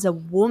 And as a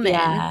woman,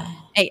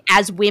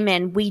 as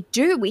women, we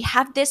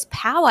have this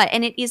power,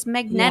 and it is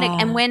magnetic.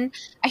 And when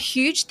a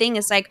huge thing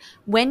is like,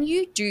 when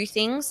you do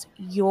things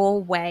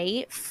your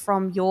way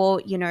from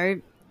your,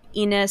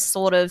 inner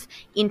sort of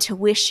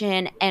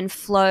intuition and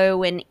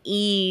flow and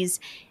ease,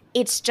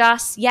 it's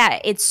just,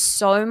 it's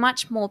so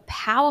much more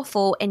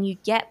powerful, and you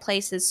get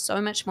places so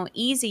much more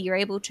easy. You're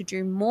able to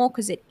do more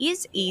because it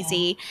is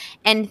easy,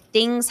 and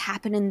things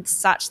happen in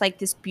such like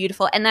this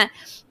beautiful, and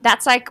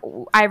that's like,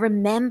 I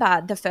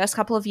remember the first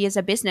couple of years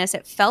of business,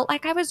 it felt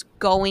like I was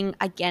going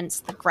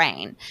against the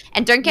grain.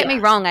 And don't get me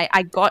wrong,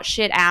 I got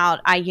shit out.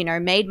 I,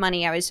 made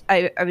money. I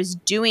was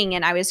doing,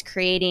 and I was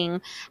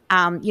creating,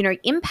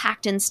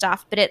 impact and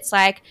stuff. But it's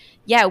like,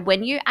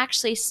 when you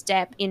actually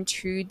step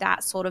into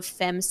that sort of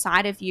femme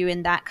side of you,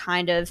 and that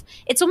kind of,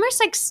 it's almost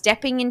like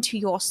stepping into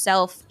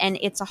yourself, and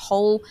it's a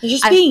whole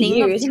just being thing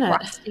you, of isn't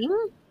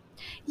trusting.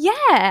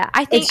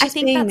 I think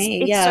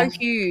it's so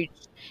huge.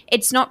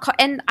 It's not,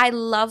 and I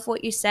love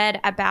what you said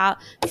about,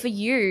 for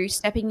you,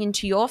 stepping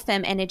into your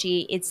femme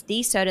energy, it's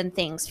these certain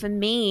things. For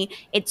me,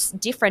 it's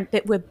different,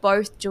 but we're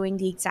both doing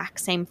the exact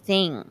same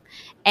thing.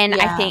 And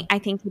I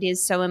think it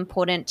is so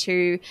important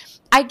to,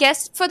 I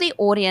guess, for the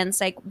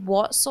audience, like,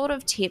 what sort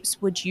of tips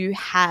would you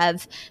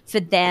have for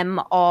them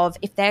of,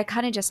 if they're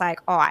kind of just like,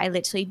 oh, I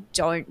literally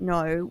don't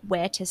know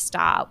where to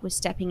start with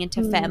stepping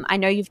into femme. I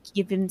know you've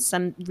given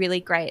some really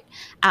great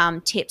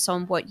tips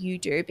on what you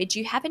do, but do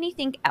you have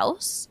anything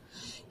else?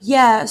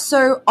 Yeah,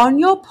 so on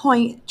your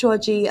point,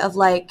 Georgie, of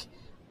like,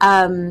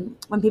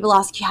 when people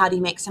ask you how do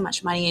you make so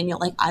much money, and you're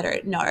like, I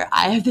don't know.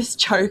 I have this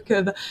joke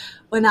of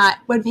when I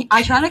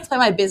try and explain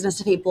my business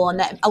to people,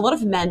 and a lot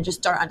of men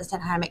just don't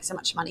understand how I make so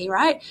much money,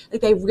 right?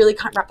 Like, they really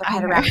can't wrap their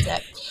head around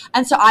it.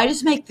 And so I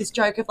just make this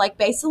joke of like,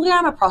 basically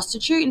I'm a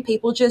prostitute, and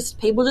people just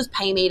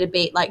pay me to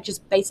be like,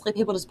 just basically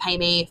people just pay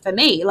me for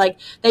me. Like,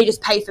 they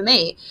just pay for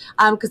me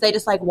because they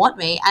just like want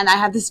me. And I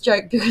have this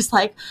joke because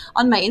like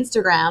on my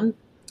Instagram,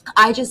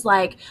 I just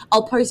like,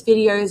 I'll post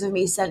videos of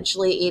me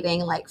essentially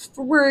eating like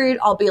fruit.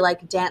 I'll be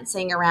like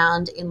dancing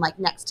around in like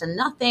next to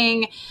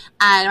nothing.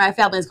 And my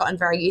family's gotten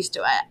very used to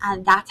it.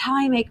 And that's how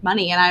I make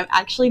money. And I'm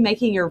actually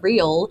making a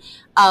reel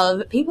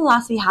of people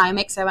ask me how I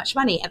make so much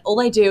money. And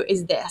all I do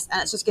is this. And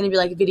it's just going to be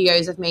like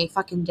videos of me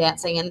fucking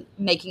dancing and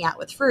making out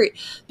with fruit,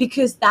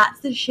 because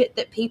that's the shit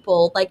that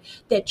people like,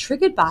 they're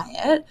triggered by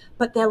it,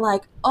 but they're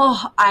like,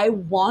 oh, I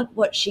want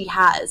what she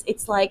has.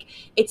 It's like,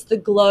 it's the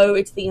glow,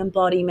 it's the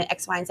embodiment,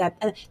 X, Y, and Z.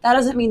 And that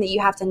doesn't mean that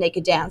you have to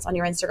naked dance on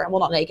your Instagram.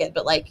 Well, not naked,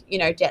 but like,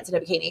 dance in a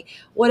bikini.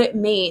 What it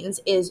means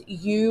is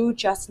you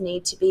just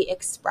need to be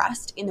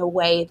expressed in a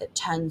way that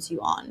turns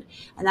you on.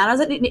 And that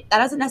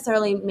doesn't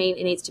necessarily mean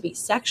it needs to be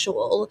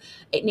sexual.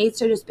 It needs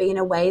to just be in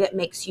a way that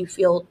makes you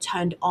feel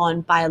turned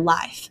on by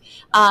life.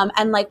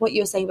 And like what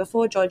you were saying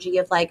before, Georgie,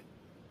 of like,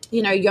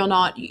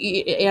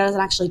 it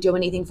doesn't actually do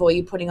anything for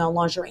you putting on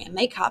lingerie and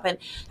makeup. And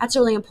that's a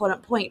really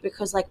important point,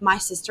 because like my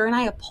sister and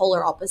I are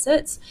polar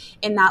opposites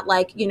in that,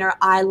 like,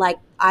 I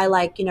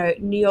like,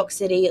 New York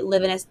City,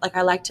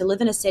 I like to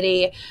live in a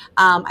city.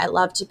 I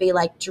love to be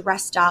like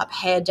dressed up,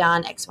 hair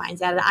done, X, Y, and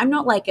Z. And I'm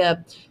not like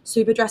a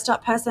super dressed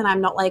up person.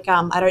 I'm not like,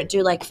 I don't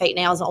do like fake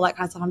nails and all that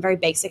kind of stuff. I'm very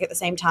basic at the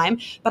same time,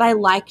 but I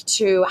like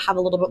to have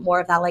a little bit more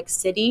of that like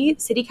city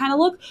kind of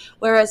look.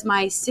 Whereas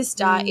my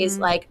sister is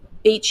like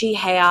beachy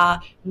hair,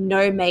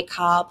 no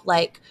makeup,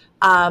 like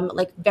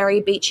like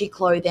very beachy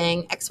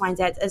clothing, X, Y, and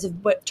Z, as if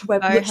to wear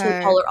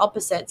literally polar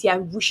opposites.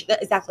 Yeah,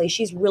 exactly.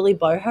 She's really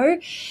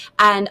boho,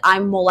 and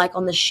I'm more like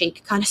on the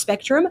chic kind of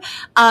spectrum.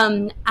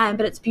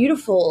 But it's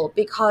beautiful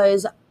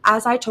because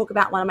as I talk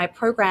about one of my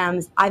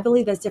programs, I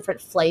believe there's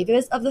different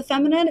flavors of the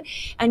feminine,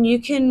 and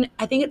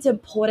I think it is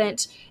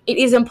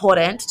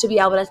important to be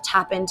able to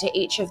tap into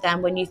each of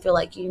them when you feel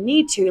like you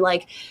need to.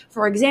 Like,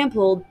 for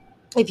example,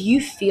 if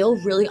you feel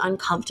really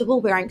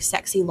uncomfortable wearing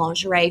sexy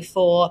lingerie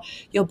for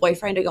your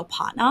boyfriend or your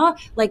partner,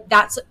 like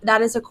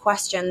that is a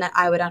question that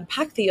I would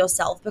unpack for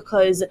yourself,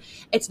 because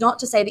it's not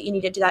to say that you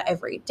need to do that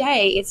every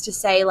day. It's to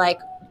say, like,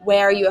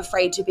 where are you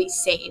afraid to be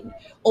seen,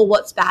 or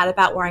what's bad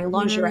about wearing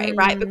lingerie,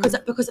 right? Because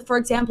for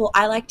example,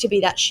 I like to be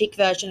that chic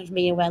version of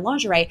me and wear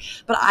lingerie,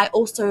 but I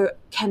also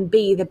can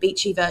be the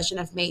beachy version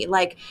of me.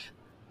 Like,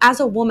 as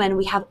a woman,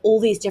 we have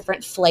all these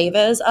different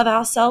flavors of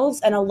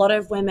ourselves, and a lot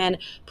of women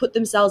put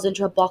themselves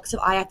into a box of,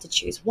 I have to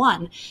choose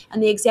one.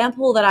 And the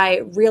example that I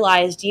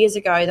realized years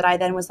ago that I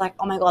then was like,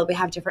 oh my God, we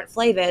have different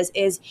flavors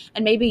is,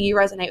 and maybe you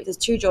resonate with this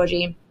too,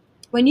 Georgie,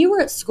 when you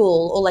were at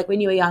school or like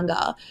when you were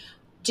younger,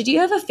 did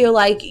you ever feel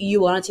like you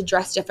wanted to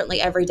dress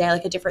differently every day,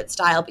 like a different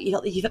style, but you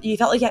felt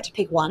like you had to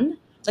pick one?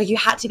 Like you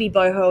had to be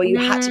boho, or you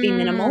had to be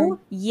minimal?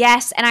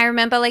 Yes. And I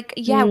remember, like,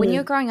 when you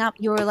were growing up,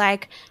 you were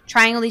like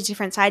trying all these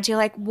different sides. You're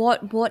like,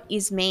 what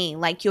is me?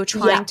 Like, you're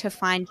trying to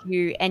find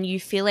you, and you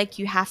feel like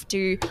you have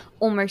to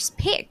almost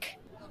pick.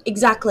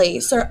 Exactly.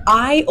 So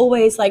I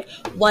always, like,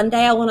 one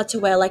day I wanted to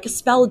wear like a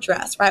spell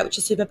dress, right, which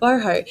is super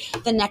boho.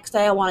 The next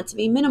day I wanted to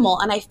be minimal.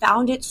 And I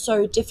found it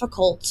so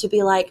difficult to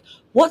be like,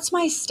 what's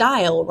my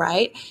style,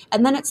 right?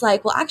 And then it's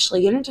like, well,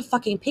 actually, you don't have to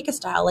fucking pick a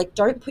style. Like,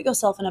 don't put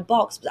yourself in a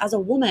box. But as a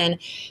woman,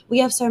 we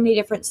have so many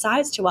different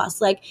sides to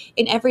us. Like,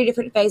 in every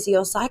different phase of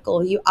your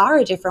cycle, you are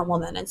a different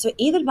woman. And so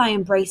even by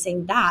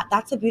embracing that,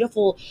 that's a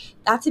beautiful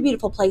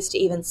place to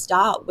even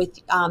start with,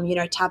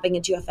 tapping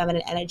into your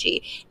feminine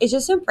energy. It's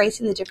just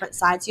embracing the different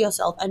sides of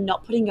yourself and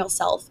not putting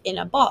yourself in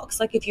a box.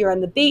 Like, if you're on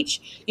the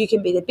beach, you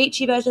can be the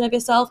beachy version of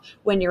yourself.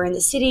 When you're in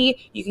the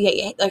city, you can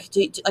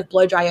get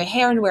blow dry your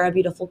hair and wear a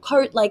beautiful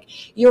coat. Like,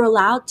 you're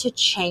allowed to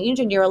change,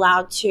 and you're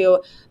allowed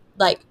to,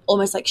 like,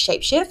 almost like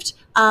shapeshift.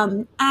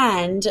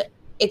 And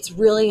it's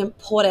really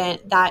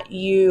important that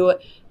you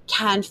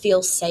can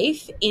feel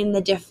safe in the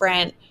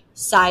different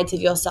sides of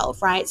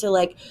yourself, right? So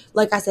like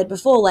I said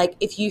before, like,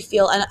 if you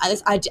feel, and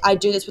I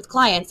do this with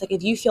clients, like,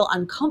 if you feel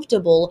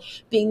uncomfortable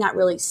being that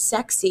really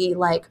sexy,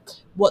 like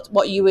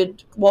what you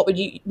would call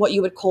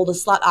the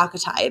slut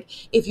archetype,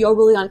 if you're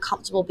really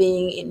uncomfortable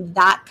being in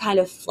that kind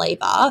of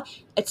flavor,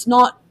 it's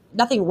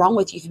nothing wrong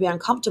with you to be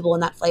uncomfortable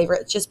in that flavor.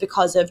 It's just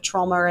because of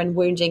trauma and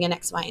wounding and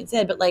X, Y, and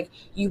Z. But like,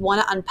 you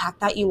want to unpack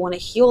that, you want to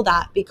heal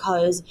that,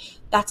 because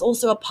that's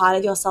also a part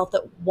of yourself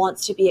that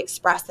wants to be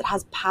expressed, that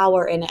has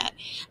power in it.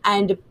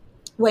 And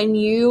when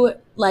you,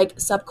 like,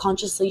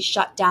 subconsciously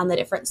shut down the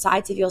different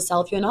sides of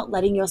yourself, you're not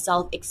letting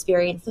yourself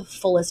experience the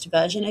fullest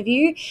version of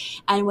you.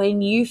 And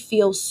when you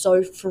feel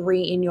so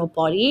free in your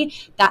body,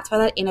 that's where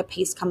that inner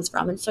peace comes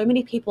from. And so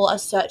many people are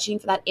searching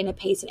for that inner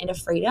peace and inner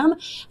freedom.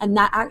 And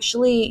that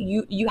actually,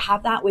 you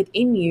have that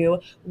within you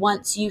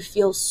once you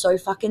feel so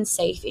fucking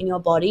safe in your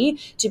body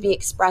to be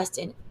expressed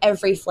in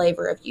every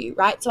flavor of you,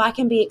 right? So I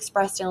can be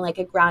expressed in like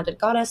a grounded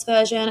goddess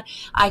version.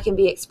 I can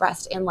be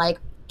expressed in like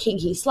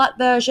kinky slut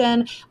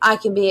version. I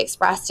can be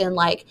expressed in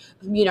like,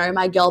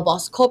 my girl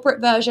boss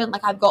corporate version.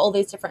 Like, I've got all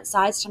these different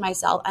sides to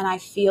myself, and I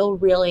feel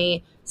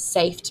really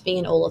safe to be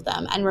in all of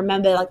them. And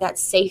remember, like, that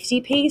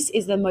safety piece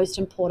is the most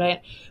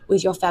important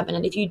with your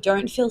feminine. If you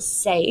don't feel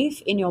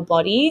safe in your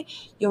body,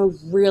 you're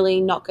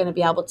really not going to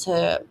be able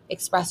to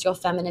express your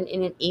feminine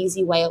in an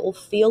easy way. It will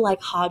feel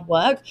like hard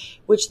work,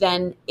 which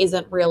then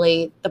isn't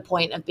really the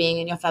point of being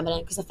in your feminine,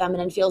 because the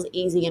feminine feels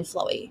easy and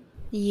flowy.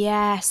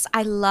 Yes,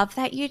 I love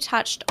that you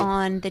touched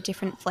on the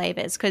different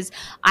flavors, because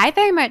I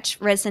very much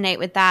resonate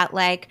with that.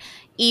 Like,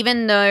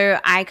 even though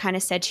I kind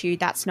of said to you,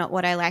 that's not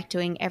what I like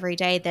doing every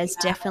day, there's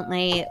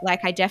definitely,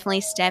 like, I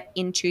definitely step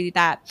into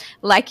that,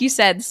 like you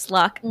said,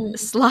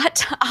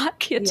 slut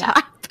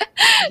archetype.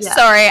 Yeah.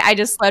 Sorry, I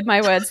just slurred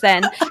my words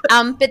then.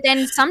 But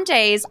then some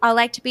days I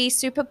like to be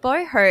super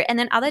boho, and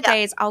then other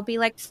days I'll be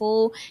like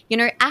full,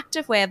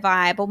 activewear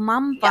vibe or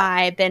mum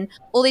vibe and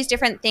all these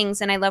different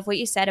things. And I love what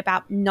you said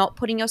about not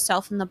putting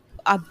yourself in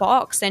a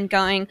box and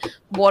going,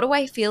 what do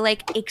I feel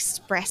like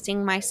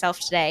expressing myself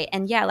today?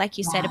 And like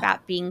you said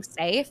about being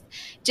safe.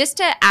 Just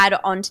to add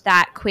on to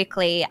that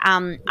quickly,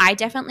 I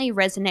definitely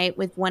resonate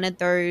with one of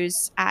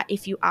those,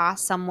 if you are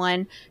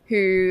someone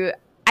who,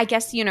 I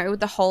guess,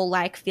 the whole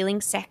like feeling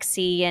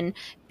sexy and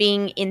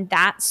being in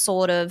that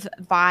sort of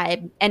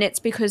vibe. And it's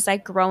because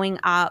like growing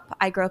up,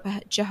 I grew up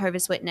a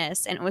Jehovah's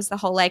Witness, and it was the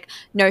whole like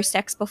no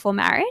sex before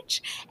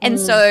marriage. And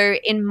so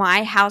in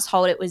my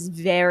household, it was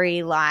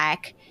very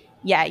like,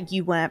 yeah,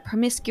 you weren't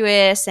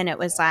promiscuous and it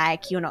was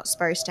like you're not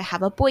supposed to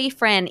have a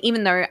boyfriend.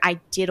 Even though I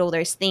did all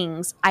those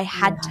things, I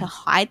had to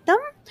hide them.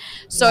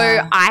 So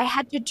Yeah. I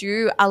had to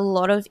do a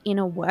lot of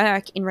inner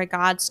work in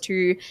regards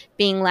to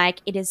being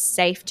like, it is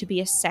safe to be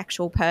a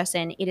sexual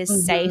person. It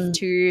is safe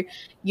to,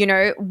 you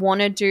know, want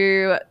to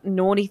do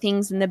naughty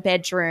things in the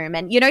bedroom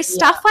and, you know,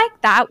 stuff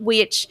like that,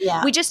 which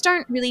we just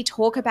don't really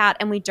talk about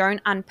and we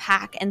don't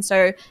unpack. And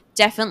so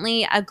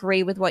definitely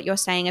agree with what you're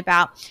saying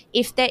about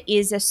if there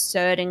is a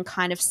certain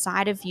kind of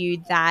side of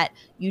you that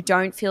you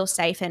don't feel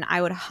safe in,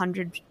 I would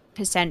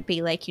 100%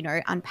 be like, you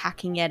know,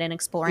 unpacking it and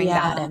exploring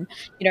that, and,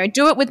 you know,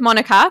 do it with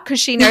Monica because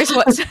she knows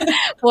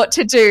what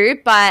to do.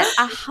 But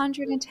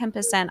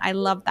 110%, I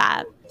love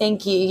that.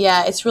 Thank you.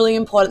 Yeah, it's really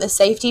important. The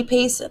safety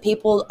piece,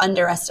 people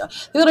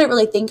underestimate. People don't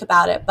really think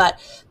about it, but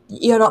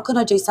you're not going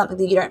to do something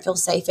that you don't feel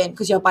safe in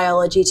because your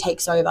biology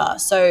takes over.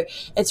 So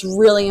it's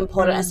really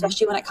important,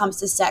 especially when it comes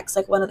to sex.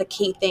 Like, one of the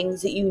key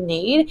things that you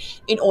need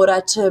in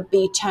order to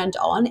be turned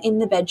on in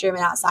the bedroom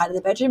and outside of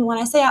the bedroom. When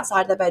I say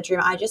outside of the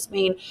bedroom, I just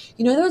mean,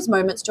 you know, those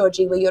moments,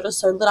 Georgie, where you're just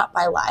so lit up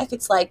by life.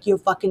 It's like you're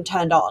fucking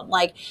turned on.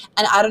 Like,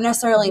 and I don't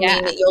necessarily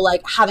mean that you're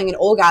like having an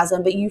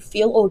orgasm, but you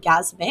feel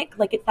orgasmic.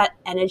 Like, it's that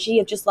energy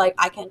of just like,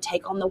 I can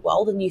take on the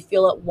world, and you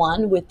feel at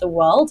one with the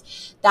world.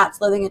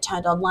 That's living a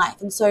turned on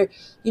life. And so,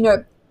 you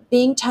know,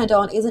 being turned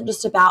on isn't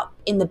just about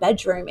in the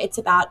bedroom, it's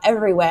about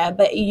everywhere,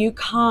 but you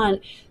can't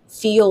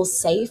feel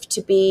safe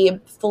to be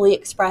fully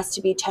expressed,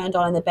 to be turned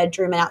on in the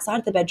bedroom and outside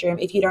of the bedroom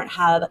if you don't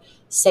have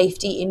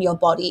safety in your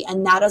body.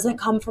 And that doesn't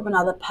come from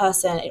another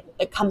person,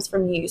 it comes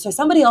from you. So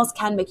somebody else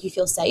can make you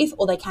feel safe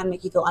or they can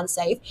make you feel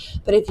unsafe,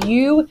 but if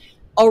you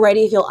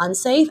already feel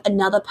unsafe,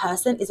 another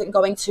person isn't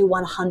going to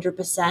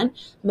 100%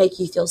 make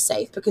you feel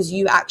safe, because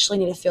you actually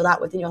need to feel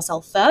that within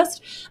yourself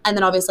first. And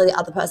then obviously the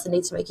other person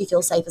needs to make you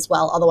feel safe as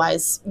well.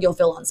 Otherwise you'll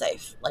feel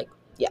unsafe. Like,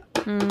 yeah.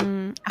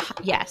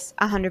 Yes,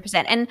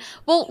 100%. And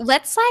well,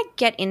 let's like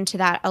get into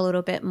that a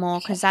little bit more,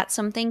 because that's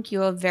something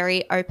you're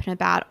very open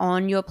about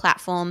on your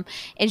platform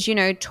is, you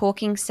know,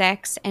 talking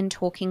sex and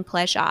talking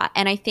pleasure.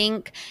 And I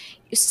think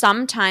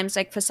sometimes,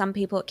 like, for some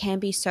people it can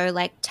be so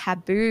like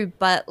taboo,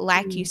 but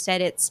like you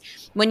said, it's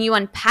when you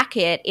unpack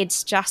it,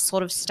 it's just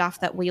sort of stuff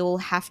that we all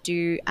have to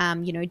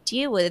you know,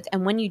 deal with.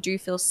 And when you do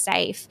feel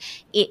safe,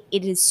 it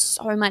is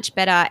so much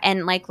better.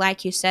 And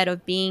like you said,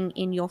 of being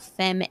in your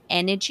femme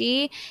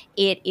energy,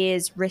 it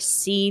is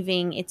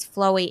receiving, it's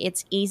flowy,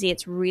 it's easy,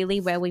 it's really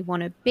where we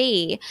want to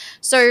be.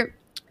 So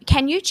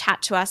can you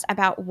chat to us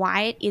about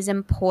why it is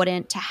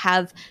important to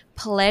have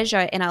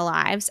pleasure in our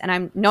lives? And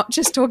I'm not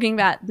just talking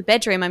about the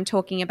bedroom, I'm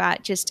talking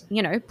about just,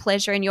 you know,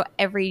 pleasure in your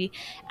you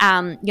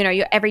know,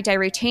 your everyday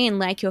routine,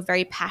 like you're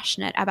very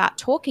passionate about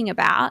talking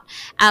about.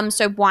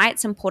 So why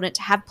it's important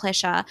to have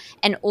pleasure,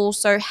 and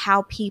also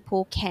how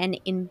people can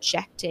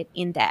inject it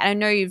in there. I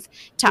know you've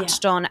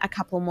touched on a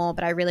couple more,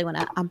 but I really want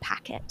to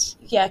unpack it.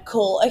 Yeah,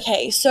 cool.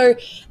 Okay, so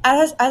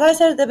as I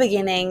said at the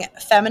beginning,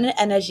 feminine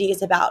energy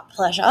is about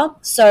pleasure.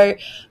 So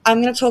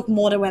I'm going to talk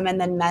more to women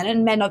than men,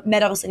 and men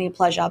obviously need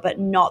pleasure, but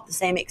not the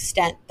same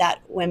extent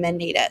that women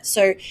need it.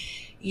 So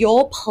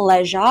your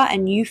pleasure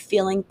and you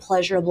feeling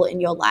pleasurable in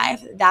your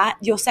life, that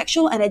your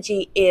sexual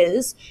energy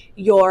is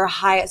your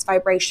highest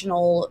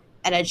vibrational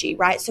energy,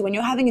 right? So when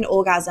you're having an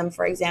orgasm,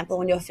 for example,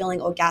 when you're feeling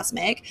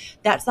orgasmic,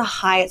 that's the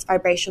highest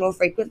vibrational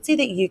frequency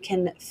that you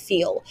can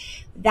feel.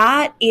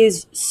 That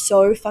is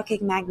so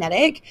fucking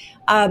magnetic,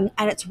 and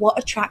it's what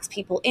attracts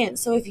people in.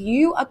 So if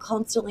you are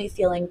constantly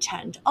feeling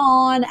turned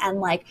on and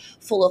like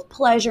full of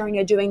pleasure, and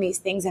you're doing these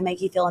things that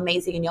make you feel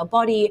amazing in your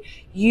body,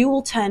 you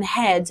will turn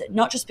heads,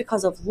 not just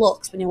because of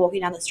looks when you're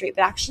walking down the street,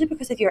 but actually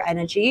because of your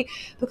energy,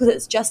 because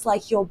it's just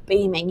like you're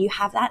beaming. You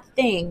have that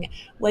thing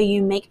where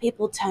you make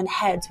people turn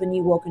heads when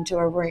you walk into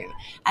a room,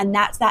 and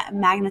that's that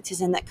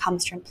magnetism that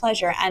comes from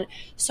pleasure. And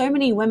so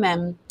many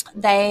women,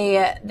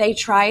 they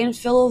try and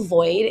fill a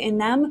void in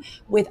them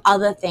with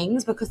other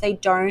things because they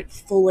don't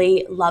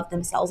fully love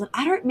themselves. And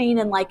I don't mean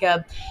in like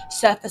a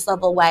surface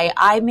level way.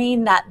 I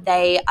mean that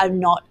they are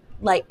not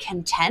like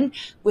content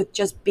with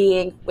just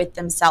being with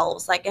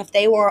themselves. Like if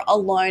they were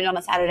alone on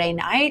a Saturday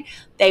night,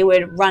 they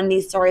would run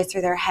these stories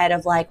through their head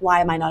of like, why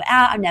am I not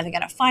out? I'm never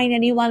going to find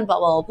anyone, blah,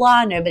 blah,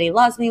 blah. Nobody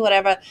loves me,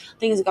 whatever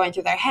things are going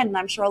through their head. And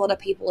I'm sure a lot of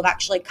people have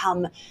actually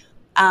come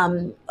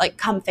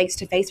face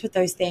to face with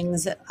those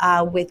things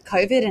with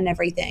COVID and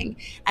everything.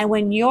 And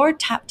when you're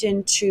tapped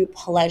into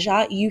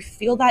pleasure, you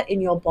feel that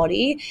in your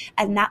body,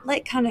 and that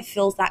like kind of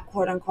fills that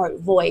quote unquote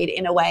void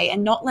in a way.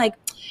 And not like,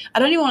 I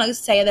don't even want to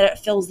say that it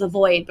fills the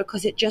void,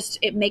 because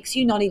it makes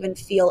you not even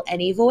feel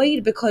any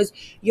void, because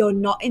you're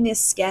not in this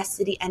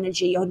scarcity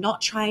energy. You're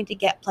not trying to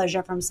get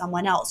pleasure from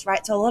someone else,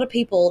 right? So a lot of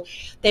people,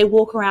 they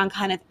walk around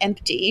kind of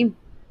empty,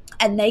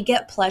 and they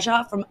get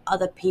pleasure from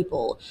other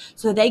people.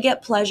 So they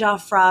get pleasure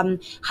from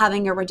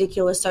having a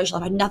ridiculous social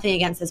life. I have nothing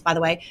against this, by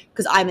the way,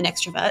 because I'm an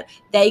extrovert.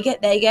 They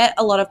get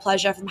a lot of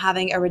pleasure from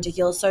having a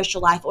ridiculous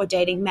social life, or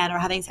dating men, or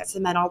having sex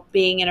with men, or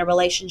being in a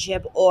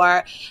relationship,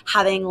 or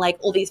having like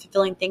all these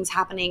fulfilling things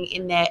happening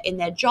in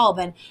their job.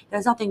 And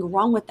there's nothing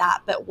wrong with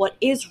that. But what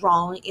is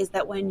wrong is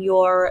that when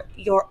you're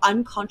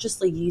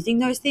unconsciously using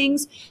those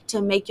things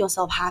to make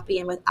yourself happy,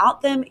 and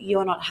without them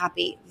you're not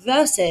happy,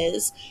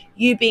 versus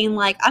you being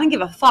like, I don't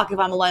give a fuck if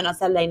I'm alone on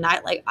Saturday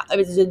night, like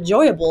it's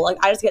enjoyable, like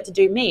I just get to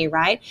do me,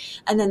 right?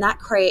 And then that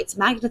creates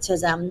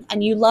magnetism,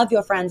 and you love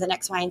your friends and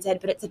X, Y, and Z,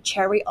 but it's a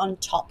cherry on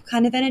top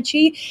kind of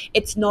energy.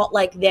 It's not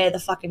like they're the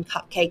fucking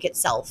cupcake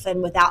itself,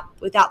 and without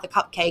the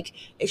cupcake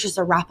it's just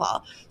a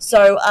wrapper.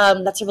 So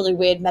that's a really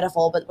weird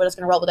metaphor, but we're just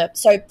gonna roll with it.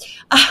 So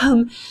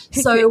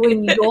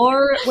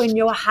when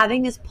you're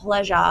having this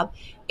pleasure,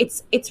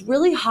 it's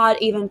really hard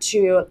even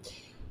to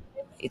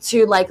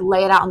like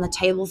lay it out on the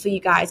table for you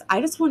guys.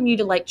 I just want you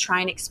to like try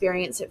and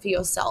experience it for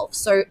yourself.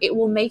 So it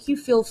will make you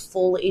feel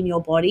full in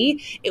your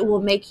body. It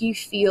will make you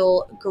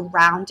feel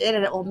grounded,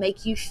 and it will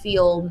make you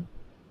feel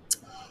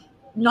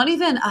not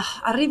even,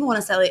 I don't even want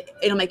to say like,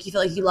 it'll make you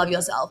feel like you love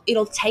yourself.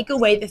 It'll take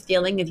away the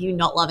feeling of you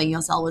not loving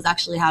yourself, is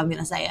actually how I'm going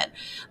to say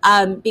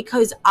it.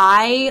 Because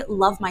I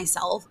love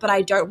myself, but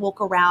I don't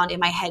walk around in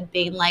my head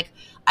being like,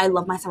 I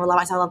love myself, I love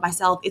myself, I love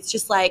myself. It's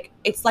just like,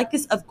 it's like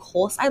this, of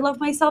course I love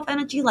myself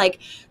energy. Like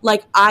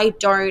I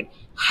don't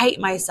hate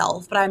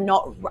myself, but I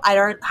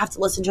don't have to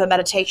listen to a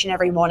meditation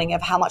every morning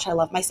of how much I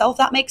love myself.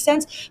 That makes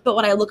sense. But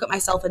when I look at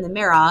myself in the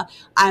mirror,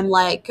 I'm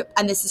like,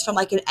 and this is from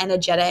like an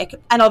energetic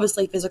and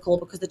obviously physical,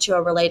 because the two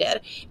are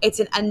related.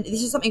 And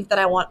this is something that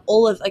I want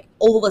all the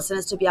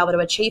listeners to be able to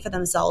achieve for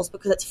themselves,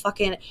 because it's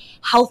fucking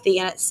healthy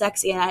and it's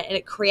sexy, and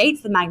it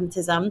creates the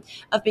magnetism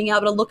of being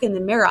able to look in the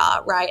mirror,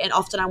 right? And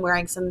often I'm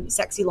wearing some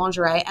sexy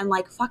lingerie, and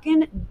like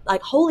fucking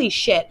like, holy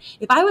shit,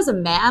 if I was a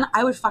man,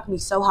 I would fuck me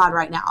so hard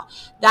right now.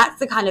 That's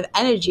the kind of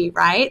energy,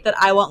 right, that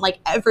I want like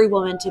every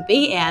woman to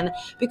be in,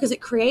 because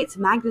it creates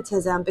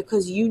magnetism,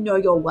 because you know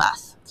your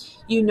worth,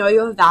 you know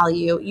your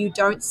value, you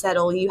don't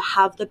settle, you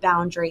have the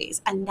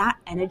boundaries, and that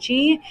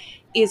energy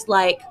is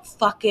like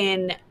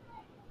fucking,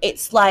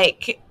 it's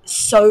like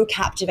so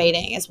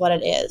captivating is what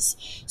it is.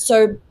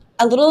 So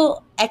a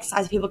little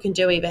exercise people can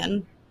do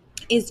even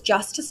is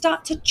just to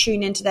start to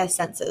tune into their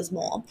senses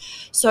more.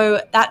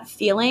 So that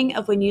feeling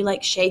of when you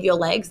like shave your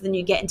legs, then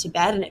you get into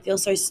bed and it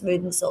feels so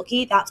smooth and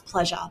silky, that's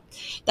pleasure.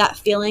 That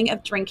feeling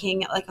of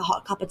drinking like a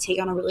hot cup of tea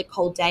on a really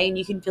cold day and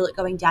you can feel it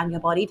going down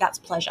your body, that's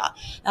pleasure.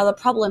 Now the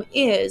problem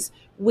is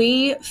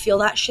we feel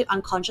that shit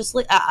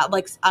unconsciously,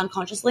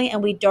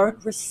 and we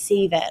don't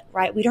receive it,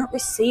 right? We don't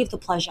receive the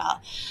pleasure.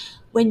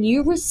 When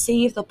you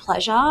receive the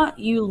pleasure,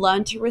 you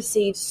learn to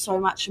receive so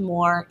much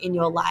more in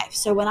your life.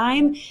 So when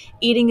I'm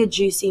eating a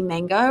juicy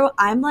mango,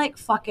 I'm like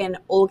fucking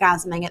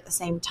orgasming at the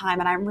same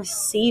time, and I'm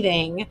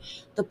receiving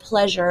the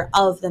pleasure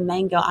of the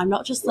mango. I'm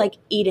not just like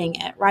eating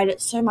it, right?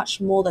 It's so much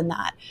more than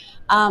that.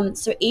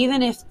 So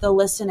even if the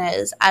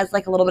listeners, as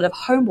like a little bit of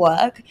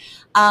homework,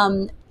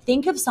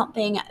 think of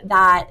something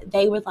that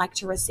they would like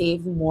to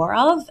receive more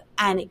of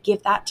and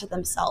give that to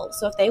themselves.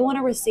 So if they want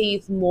to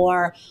receive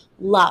more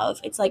love,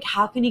 it's like,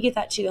 how can you give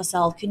that to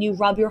yourself? Can you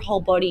rub your whole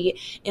body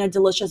in a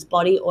delicious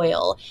body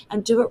oil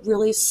and do it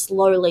really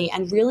slowly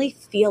and really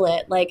feel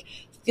it? Like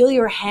feel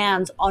your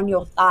hands on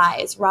your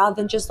thighs rather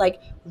than just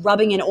like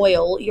rubbing in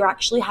oil. You're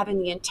actually having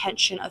the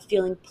intention of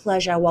feeling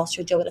pleasure whilst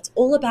you're doing it. It's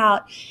all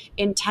about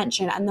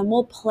intention. And the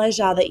more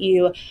pleasure that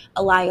you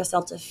allow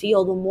yourself to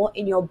feel, the more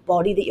in your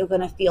body that you're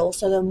going to feel.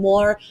 So the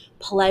more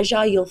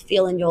pleasure you'll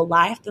feel in your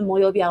life, the more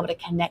you'll be able to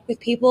connect with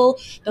people,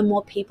 the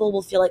more people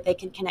will feel like they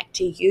can connect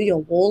to you. Your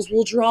walls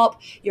will drop,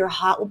 your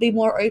heart will be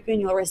more open,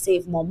 you'll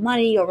receive more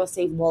money, you'll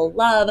receive more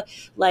love.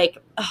 Like,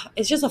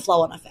 it's just a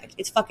flow-on effect.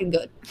 It's fucking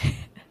good.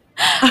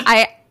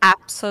 I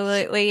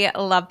absolutely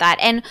love that.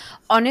 And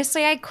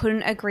honestly, I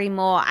couldn't agree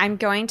more. I'm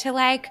going to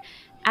like,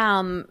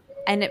 can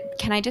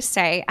I just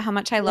say how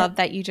much I love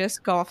that you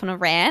just go off on a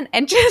rant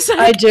and just like,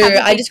 I do.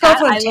 I just go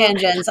off on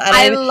tangents.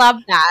 I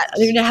love that. I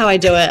don't even know how I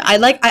do it.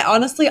 I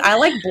honestly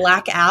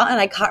black out and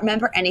I can't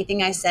remember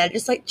anything I said. It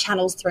just like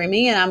channels through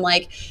me and I'm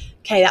like,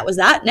 okay, that was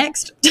that.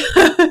 Next.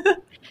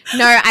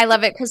 No, I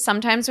love it because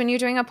sometimes when you're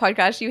doing a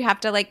podcast, you have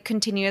to like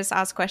continuous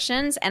ask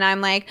questions, and I'm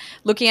like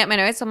looking at my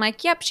notes. I'm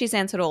like, yep, she's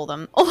answered all of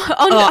them.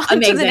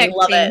 Amazing!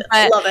 Love it.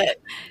 Love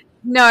it.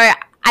 No,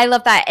 I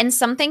love that. And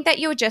something that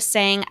you were just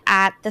saying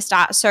at the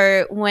start.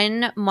 So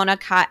when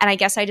Monica, and I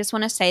guess I just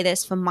want to say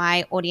this for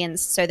my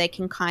audience so they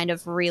can kind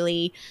of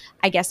really,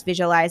 I guess,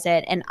 visualize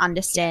it and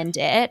understand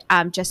it,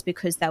 just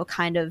because they'll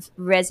kind of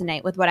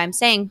resonate with what I'm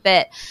saying.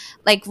 But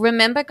like,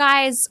 remember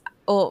guys,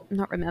 or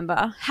not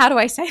remember, how do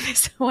I say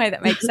this in a way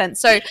that makes sense?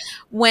 So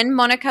when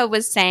Monica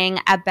was saying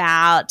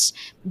about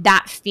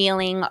that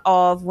feeling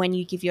of when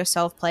you give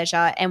yourself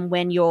pleasure and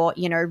when you're,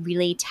 you know,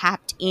 really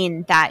tapped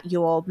in, that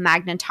you're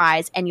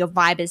magnetized and your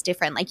vibe is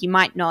different. Like you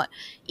might not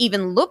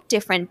even look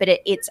different, but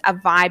it's a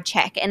vibe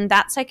check. And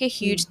that's like a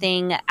huge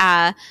thing.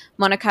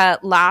 Monica,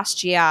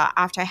 last year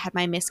after I had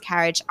my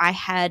miscarriage, I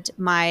had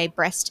my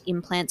breast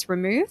implants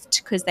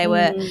removed because they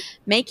were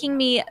making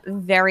me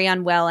very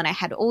unwell, and I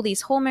had all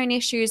these hormone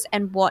issues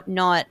and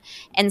whatnot.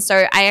 And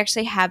so I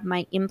actually had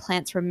my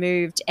implants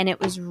removed, and it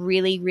was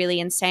really, really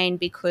insane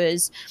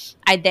because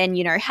I then,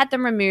 you know, had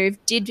them removed,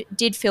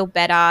 did feel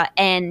better,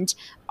 and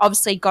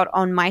obviously got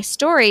on my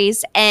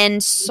stories,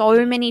 and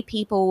so many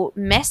people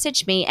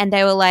messaged me and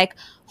they were like,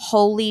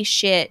 holy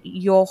shit,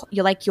 your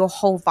like your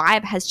whole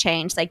vibe has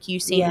changed. Like you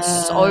seem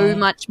so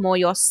much more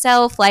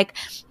yourself. Like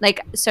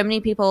so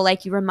many people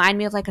like, you remind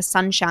me of like a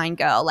sunshine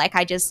girl. Like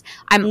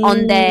I'm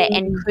on there,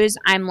 and because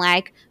I'm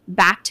like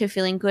back to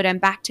feeling good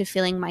and back to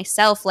feeling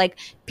myself, like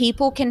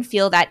people can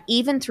feel that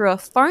even through a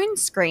phone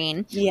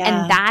screen.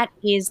 And that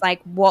is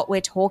like what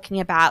we're talking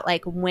about.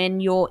 Like when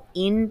you're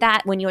in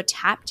that, when you're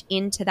tapped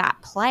into that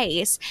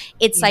place,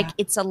 it's like,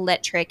 it's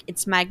electric,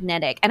 it's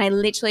magnetic. And I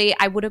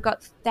would have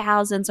got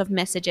thousands of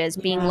messages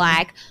being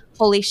like,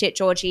 holy shit,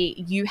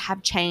 Georgie, you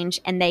have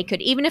changed. And they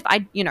could, even if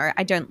I, you know,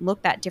 I don't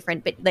look that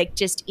different, but like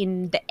just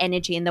in the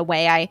energy and the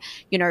way I,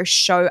 you know,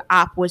 show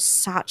up was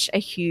such a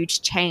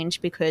huge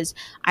change because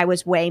I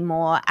was way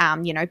more,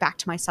 you know, back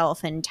to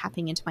myself and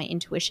tapping into my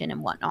intuition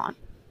and whatnot.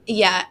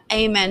 Yeah,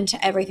 amen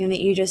to everything that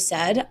you just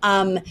said.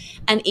 And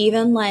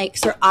even like,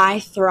 so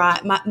I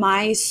thrive,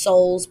 my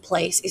soul's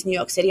place is New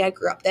York City. I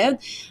grew up there.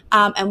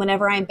 And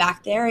whenever I'm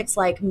back there, it's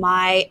like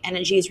my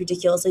energy is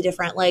ridiculously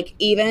different. Like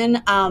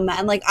even,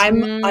 and like I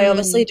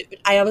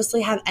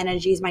obviously have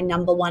energy is my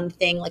number one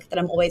thing, like that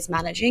I'm always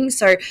managing.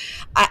 So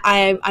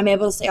I'm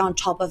able to stay on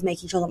top of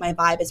making sure that my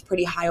vibe is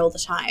pretty high all the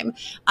time.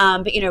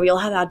 But you know, we all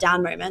have our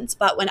down moments.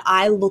 But when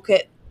I look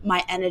at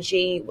my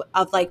energy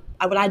of like,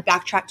 when I'd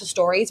backtrack to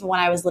stories when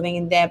I was living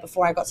in there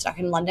before I got stuck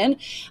in London,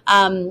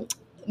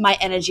 my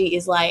energy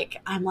is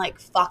like, I'm like,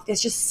 fuck,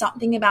 there's just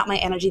something about my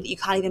energy that you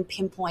can't even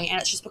pinpoint.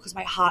 And it's just because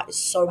my heart is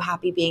so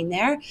happy being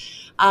there.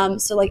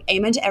 So like,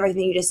 amen to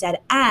everything you just said.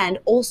 And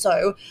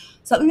also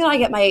something that I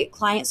get my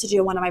clients to do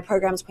in one of my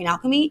programs, Queen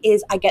Alchemy,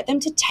 is I get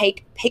them to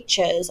take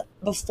pictures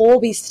before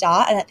we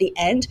start and at the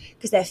end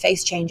because their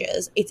face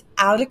changes. It's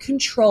out of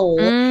control,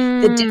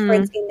 the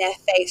difference in their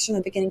face from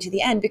the beginning to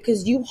the end,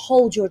 because you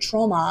hold your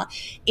trauma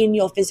in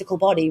your physical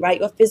body,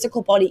 right? Your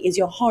physical body is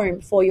your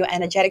home for your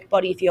energetic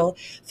body,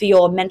 for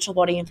your mental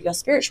body, and for your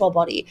spiritual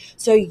body.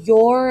 So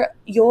your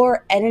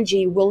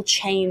energy will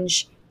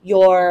change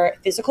your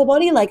physical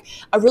body. Like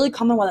a really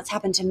common one that's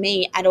happened to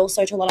me and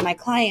also to a lot of my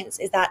clients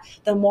is that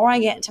the more I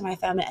get into my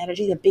feminine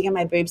energy, the bigger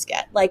my boobs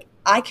get. Like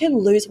I can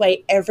lose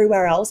weight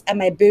everywhere else and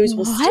my boobs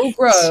will still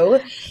grow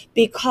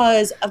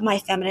because of my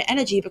feminine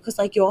energy, because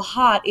like your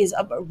heart is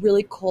a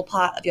really cool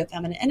part of your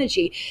feminine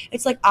energy.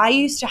 It's like I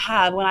used to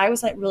have, when I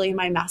was like really in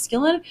my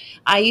masculine,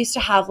 I used to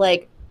have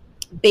like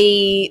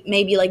B,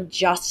 maybe like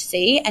just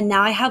C, and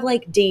now I have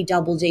like D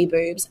double D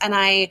boobs, and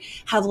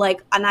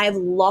I've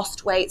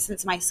lost weight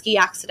since my ski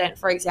accident,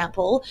 for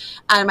example,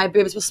 and my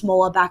boobs were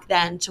smaller back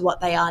then to what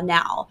they are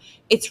now.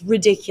 It's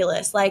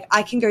ridiculous. Like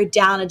I can go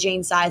down a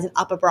jean size and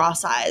up a bra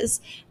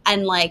size,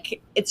 and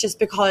like it's just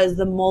because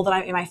the more that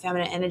I'm in my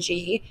feminine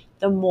energy,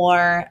 the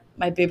more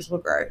my boobs will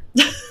grow.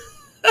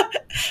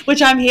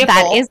 Which I'm here for.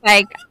 That is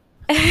like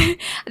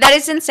that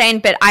is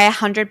insane, but I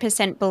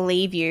 100%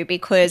 believe you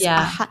because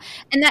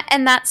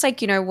and that's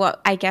like, you know,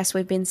 what I guess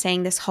we've been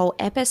saying this whole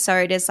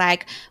episode is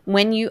like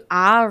when you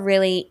are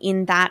really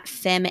in that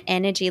femme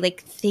energy,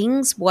 like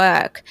things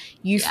work,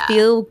 you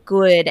feel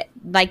good,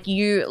 like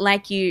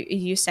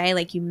you say,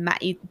 like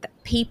you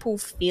people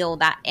feel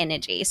that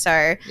energy.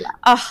 So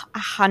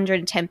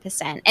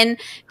 110%. And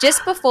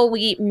just before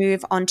we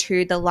move on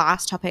to the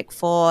last topic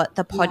for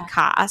the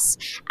podcast,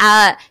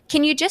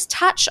 can you just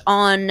touch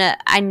on,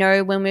 I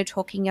know when we're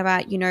talking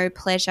about, you know,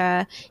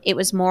 pleasure, it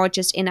was more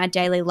just in our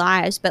daily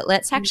lives, but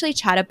let's actually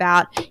chat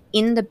about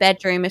in the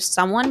bedroom. If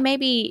someone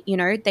maybe, you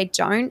know, they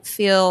don't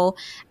feel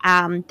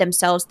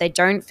themselves, they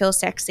don't feel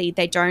sexy,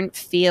 they don't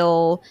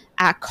feel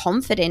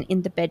confident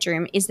in the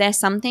bedroom, is there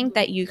something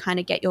that you kind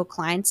of get your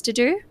clients to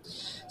do?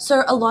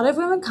 So a lot of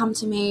women come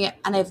to me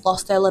and they've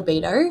lost their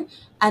libido,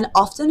 and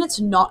often it's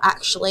not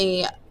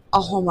actually a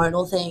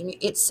hormonal thing.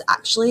 It's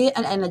actually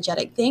an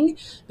energetic thing,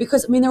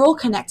 because I mean they're all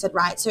connected,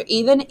 right? So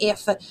even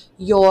if it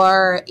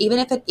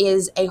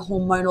is a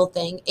hormonal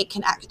thing, it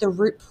can act, the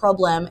root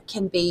problem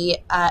can be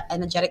an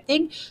energetic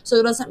thing. So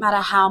it doesn't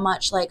matter how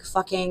much like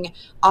fucking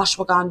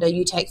ashwagandha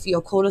you take for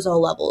your cortisol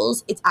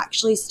levels, it's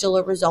actually still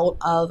a result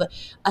of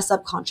a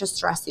subconscious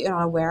stress that you're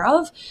not aware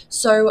of.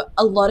 So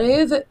a lot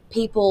of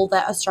people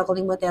that are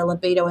struggling with their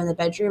libido in the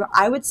bedroom,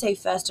 I would say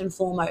first and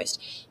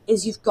foremost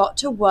is you've got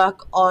to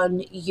work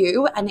on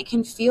you. And it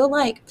can feel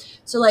like,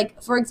 so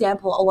like for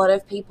example, a lot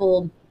of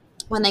people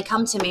when they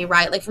come to me,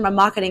 right, like from a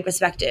marketing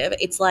perspective,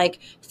 it's like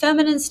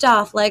feminine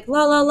stuff, like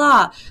la la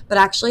la, but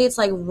actually it's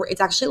like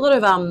it's actually a lot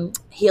of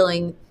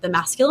healing the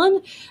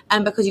masculine,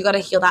 and because you got to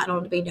heal that in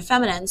order to be in your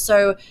feminine.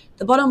 So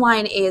the bottom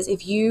line is,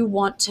 if you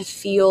want to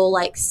feel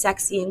like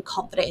sexy and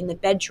confident in the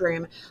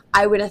bedroom,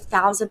 I would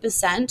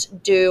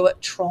 1,000% do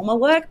trauma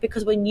work,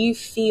 because when you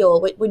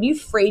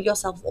freed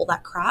yourself of all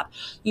that crap,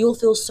 you'll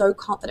feel so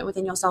confident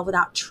within yourself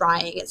without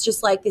trying. It's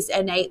just like this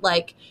innate,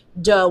 like,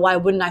 duh, why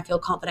wouldn't I feel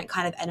confident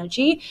kind of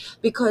energy,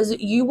 because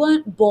you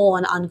weren't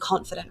born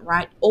unconfident,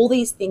 right? All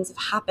these things have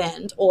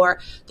happened, or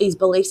these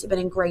beliefs have been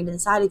ingrained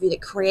inside of you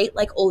that create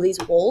like all these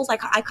walls.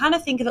 Like I kind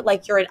of think of it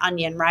like you're an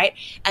onion, right?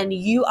 And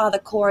you are the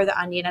core of the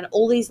onion, and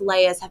all these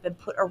layers have been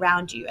put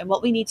around you. And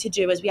what we need to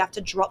do is we have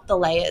to drop the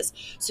layers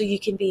so you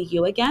can be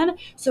you again.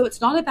 So it's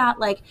not about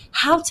like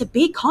how to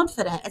be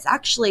confident. It's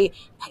actually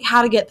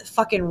how to get the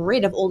fucking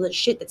rid of all the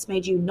shit that's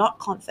made you not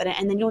confident.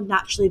 And then you'll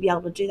naturally be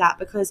able to do that,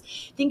 because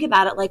think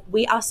about it, like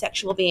we are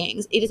sexual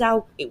beings.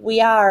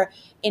 We are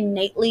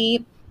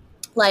innately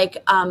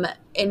like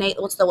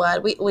what's the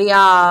word,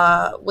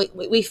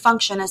 we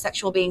function as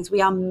sexual beings.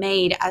 We are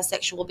made as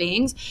sexual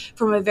beings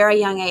from a very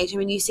young age. I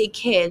mean, you see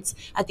kids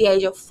at the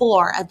age of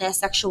 4 and they're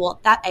sexual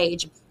at that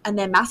age, and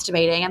they're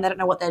masturbating and they don't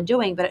know what they're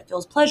doing, but it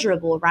feels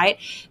pleasurable, right?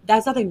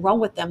 There's nothing wrong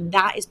with them.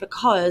 That is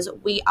because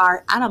we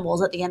are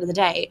animals at the end of the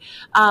day.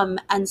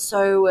 And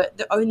so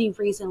the only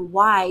reason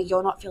why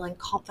you're not feeling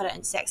confident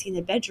and sexy in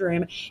the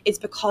bedroom is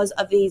because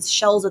of these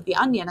shells of the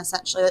onion,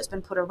 essentially, that's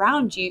been put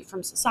around you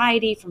from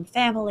society, from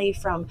family,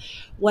 from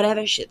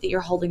whatever shit that you're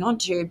holding on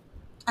to.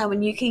 And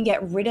when you can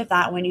get rid of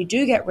that, when you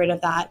do get rid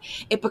of that,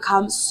 it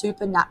becomes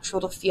super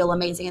natural to feel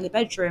amazing in the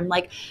bedroom.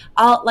 Like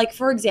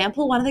for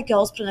example, one of the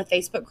girls put in a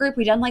Facebook group,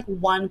 we done like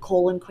one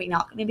call in Queen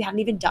Alchemy. We hadn't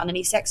even done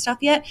any sex stuff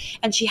yet.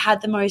 And she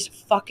had the most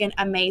fucking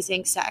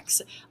amazing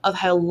sex of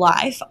her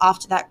life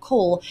after that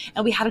call.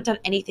 And we hadn't done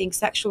anything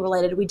sexual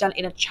related. We'd done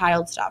inner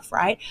child stuff,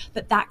 right?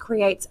 But that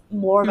creates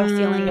more of a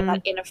feeling of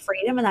that inner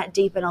freedom and that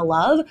deep inner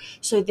love.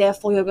 So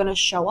therefore you're going to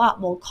show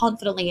up more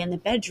confidently in the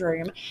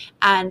bedroom.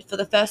 And for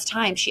the first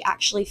time, she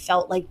actually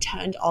felt like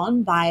turned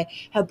on by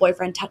her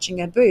boyfriend touching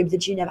her boob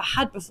that she never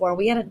had before.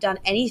 We hadn't done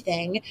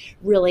anything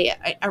really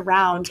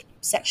around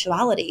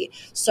sexuality.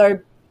 So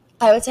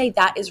I would say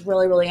that is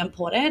really, really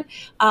important.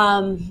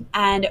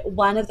 And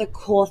one of the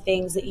core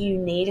things that you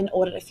need in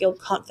order to feel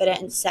confident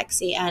and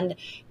sexy and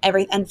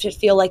to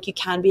feel like you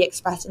can be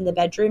expressed in the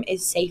bedroom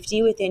is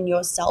safety within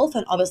yourself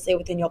and obviously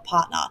within your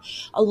partner.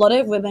 A lot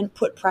of women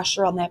put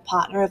pressure on their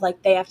partner of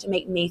like, they have to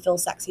make me feel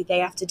sexy. They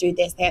have to do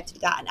this, they have to do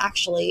that. And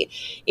actually,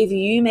 if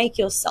you make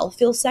yourself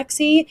feel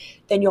sexy,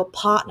 then your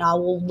partner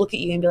will look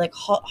at you and be like,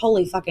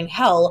 holy fucking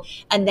hell.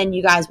 And then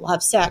you guys will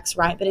have sex,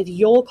 right? But if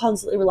you're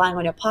constantly relying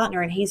on your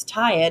partner and he's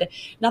tired,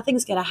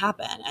 nothing's going to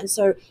happen. And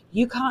so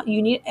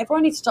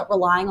everyone needs to stop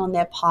relying on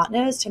their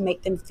partners to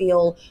make them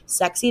feel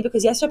sexy,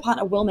 because yes, your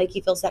partner will make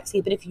you feel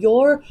sexy, but if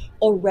you're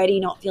already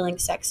not feeling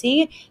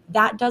sexy,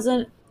 that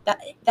doesn't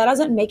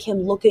make him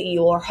look at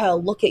you or her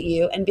look at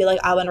you and be like,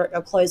 I want to rip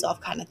your clothes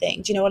off kind of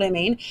thing. Do you know what I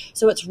mean?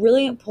 So it's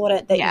really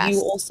important that you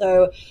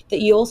also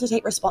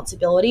take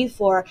responsibility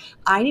for,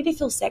 I need to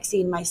feel sexy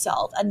in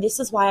myself. And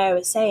this is why I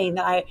was saying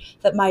that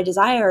my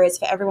desire is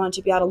for everyone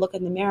to be able to look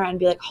in the mirror and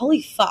be like,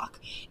 holy fuck,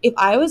 if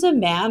I was a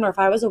man or if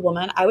I was a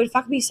woman, I would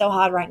fuck me so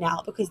hard right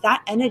now, because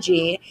that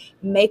energy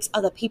makes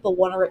other people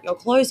want to rip your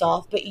clothes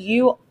off. But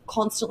you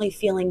constantly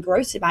feeling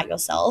gross about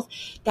yourself,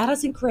 that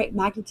doesn't create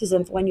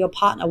magnetism for when your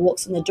partner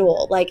walks in the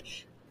door. Like,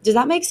 does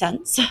that make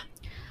sense?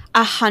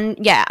 110%.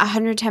 Yeah.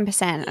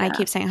 I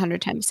keep saying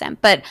 110%,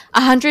 but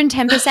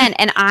 110%.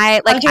 And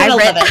I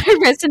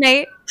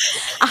resonate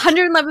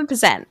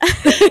 111%.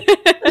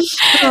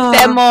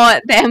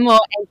 They're more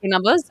angry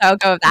numbers, so I'll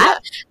go with that.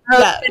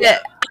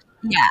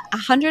 Yeah,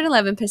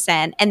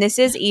 111%. And this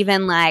is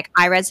even like,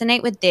 I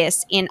resonate with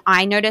this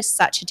I noticed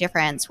such a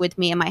difference with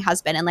me and my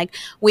husband. And like,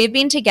 we've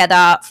been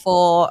together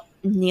for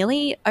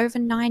nearly over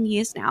 9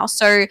 years now.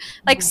 So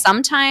like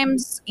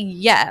sometimes,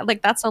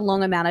 like that's a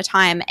long amount of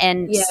time.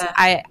 And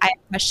I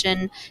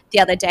questioned the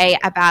other day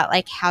about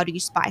like, how do you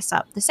spice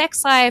up the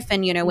sex life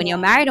and, when you're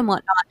married and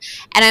whatnot.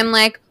 And I'm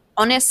like,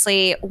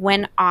 honestly,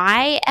 when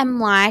I am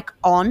like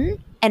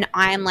on and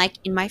I'm like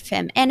in my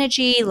femme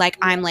energy, like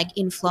I'm like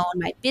in flow in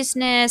my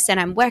business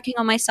and I'm working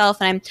on myself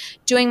and I'm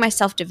doing my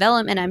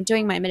self-development, I'm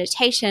doing my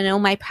meditation and all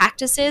my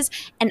practices,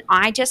 and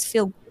I just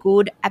feel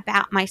good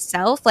about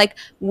myself, like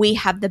we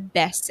have the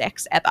best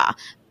sex ever.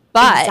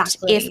 But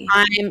if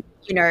I'm,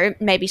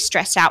 maybe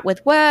stressed out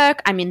with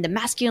work, I'm in the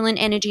masculine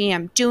energy,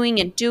 I'm doing,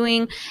 and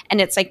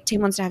it's like,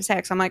 Tim wants to have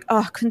sex. I'm like, oh,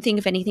 I couldn't think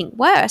of anything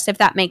worse, if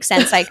that makes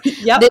sense. Like,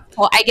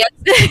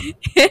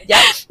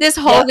 this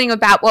whole thing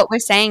about what we're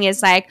saying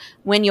is like,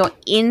 when you're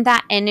in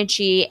that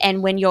energy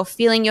and when you're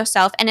feeling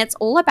yourself, and it's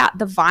all about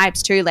the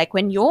vibes too. Like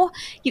when you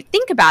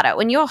think about it,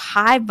 when you're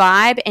high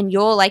vibe and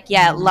you're like,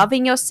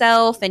 loving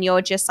yourself and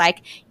you're just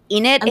like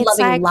in it, and it's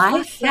loving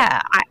like, life.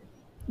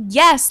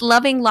 yes,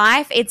 loving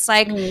life. It's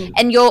like,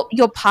 and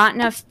your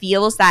partner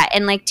feels that,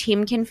 and like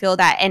Tim can feel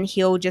that, and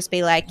he'll just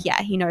be like,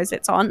 yeah, he knows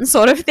it's on,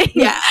 sort of thing.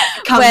 Yeah,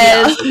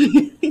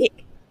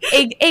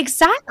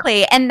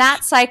 exactly. And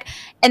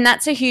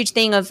that's a huge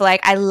thing of like,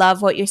 I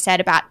love what you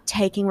said about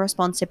taking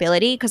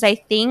responsibility, because I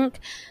think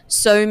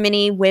so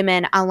many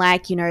women are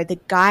like, you know, the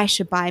guy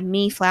should buy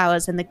me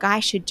flowers and the guy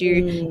should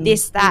do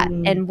this, that,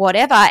 and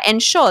whatever.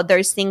 And sure,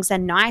 those things are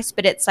nice,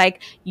 but it's like,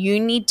 you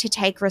need to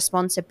take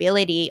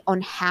responsibility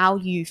on how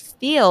you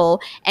feel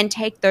and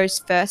take those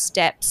first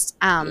steps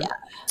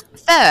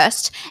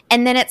first.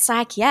 And then it's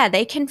like, yeah,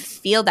 they can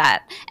feel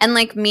that. And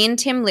like, me and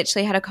Tim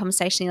literally had a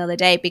conversation the other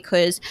day,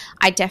 because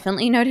I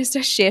definitely noticed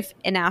a shift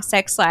in our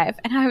sex life,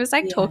 and I was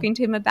like talking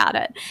to him about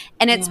it.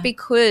 And it's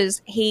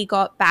because he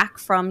got back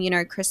from, you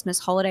know, Christmas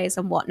holidays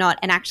and whatnot,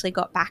 and actually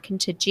got back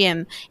into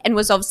gym and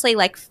was obviously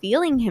like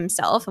feeling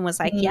himself, and was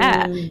like,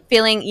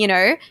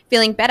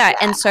 feeling better.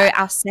 And so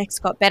our sex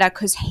got better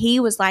because he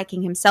was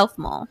liking himself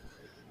more.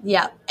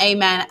 Yeah,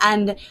 amen.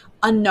 And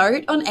a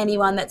note on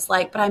anyone that's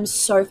like, but I'm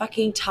so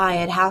fucking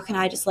tired. How can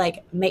I just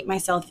like make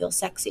myself feel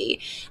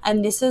sexy?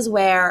 And this is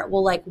where,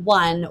 well, like,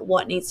 one,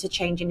 what needs to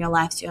change in your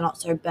life so you're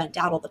not so burnt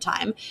out all the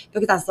time,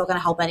 because that's not going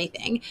to help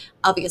anything,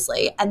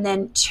 obviously. And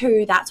then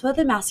two, that's where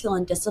the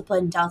masculine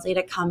discipline does need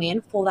to come in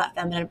for that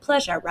feminine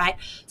pleasure, right?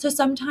 So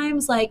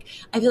sometimes, like,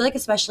 I feel like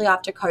especially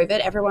after COVID,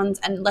 everyone's,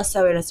 and less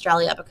so in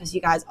Australia, because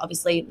you guys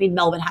obviously, I mean,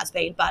 Melbourne has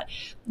been, but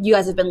you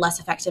guys have been less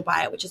affected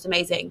by it, which is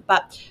amazing.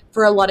 But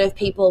for a lot of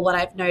people, what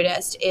I've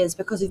noticed is,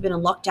 because we've been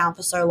in lockdown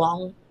for so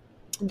long,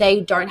 they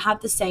don't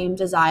have the same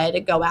desire to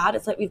go out.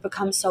 It's like we've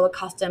become so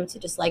accustomed to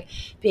just like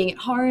being at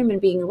home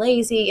and being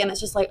lazy, and it's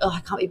just like, oh,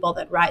 I can't be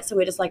bothered, right? So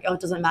we're just like, oh, it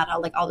doesn't matter,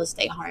 like I'll just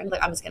stay home,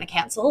 like I'm just going to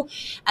cancel.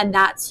 And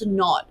that's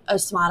not a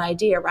smart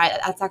idea, right?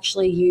 That's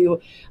actually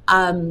you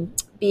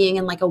being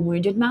in like a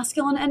wounded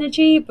masculine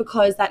energy,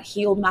 because that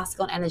healed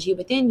masculine energy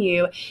within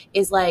you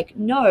is like,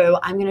 no,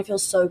 I'm going to feel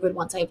so good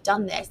once I've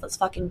done this. Let's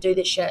fucking do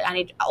this shit.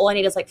 All I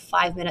need is like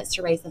 5 minutes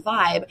to raise the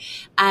vibe.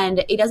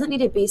 And it doesn't need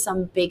to be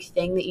some big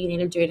thing that you need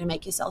to do to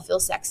make yourself feel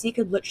sexy. It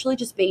could literally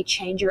just be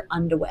change your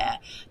underwear.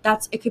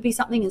 It could be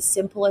something as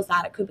simple as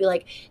that. It could be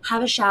like,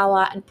 have a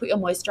shower and put your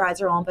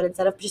moisturizer on, but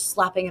instead of just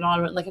slapping it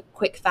on in like a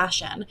quick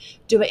fashion,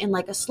 do it in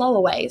like a slower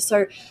way.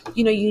 So,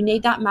 you know, you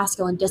need that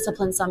masculine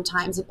discipline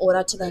sometimes in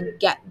order to then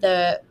get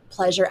the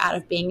pleasure out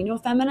of being in your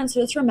feminine.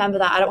 So just remember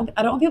that. I don't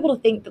want people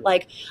to think that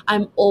like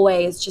I'm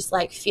always just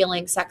like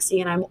feeling sexy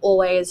and I'm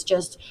always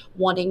just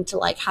wanting to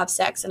like have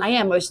sex, and I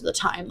am most of the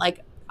time. Like,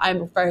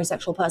 I'm a very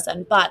sexual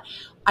person, but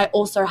I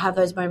also have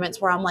those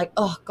moments where I'm like,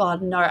 oh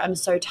God, no, I'm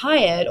so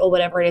tired, or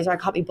whatever it is, or I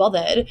can't be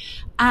bothered.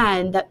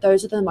 And that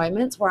those are the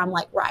moments where I'm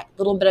like, right, a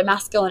little bit of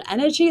masculine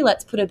energy.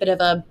 Let's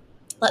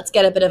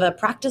get a bit of a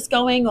practice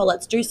going, or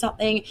let's do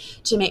something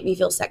to make me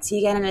feel sexy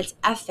again. And it's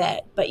effort,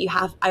 but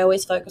I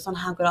always focus on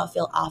how good I'll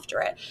feel after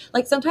it.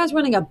 Like sometimes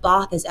running a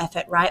bath is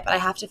effort, right? But I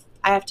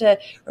have to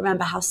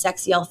remember how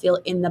sexy I'll feel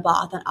in the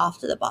bath and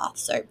after the bath.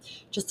 So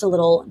just a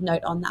little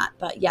note on that.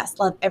 But yes,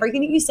 love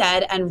everything that you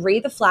said, and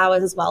read the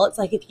flowers as well. It's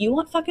like, if you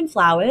want fucking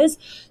flowers,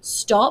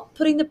 stop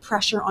putting the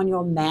pressure on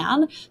your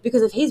man,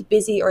 because if he's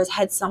busy or his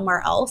head's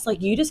somewhere else,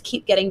 like you just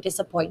keep getting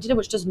disappointed,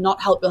 which does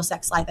not help your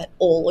sex life at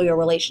all, or your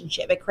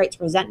relationship. It creates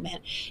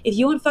resentment. If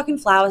you want fucking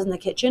flowers in the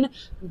kitchen,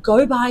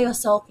 go buy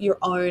yourself your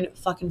own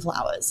fucking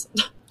flowers.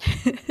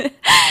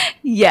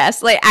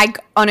 Yes, like I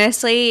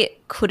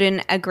honestly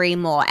couldn't agree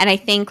more. And I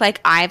think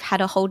like I've had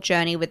a whole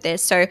journey with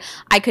this, so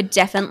I could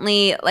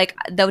definitely, like,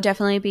 there'll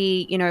definitely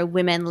be, you know,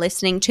 women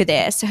listening to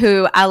this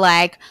who are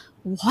like,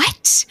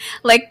 what?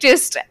 Like,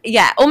 just,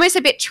 yeah, almost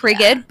a bit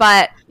triggered,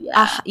 but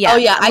oh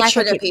yeah, I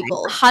trigger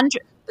people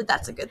 100, but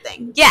that's a good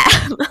thing. Yeah.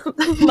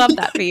 Love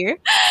that for you.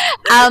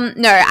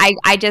 No,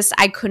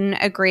 I couldn't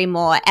agree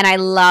more. And I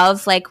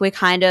love, like, we're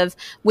kind of,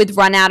 with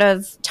run out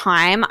of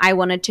time, I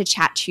wanted to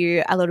chat to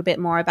you a little bit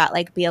more about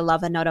like be a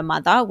lover, not a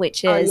mother,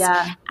 which is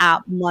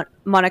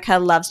Monica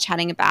loves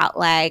chatting about,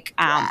 like,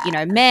 you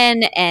know,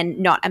 men and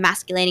not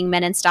emasculating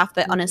men and stuff,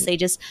 but honestly,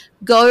 just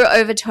go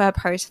over to her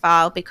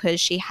profile,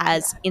 because she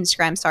has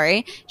Instagram,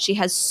 she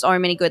has so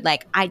many good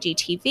like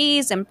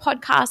IGTVs and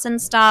podcasts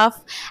and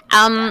stuff.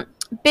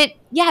 But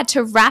yeah,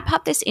 to wrap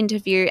up this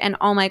interview, and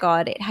oh my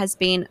God, it has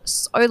been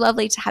so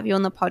lovely to have you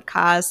on the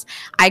podcast.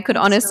 I could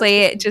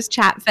honestly just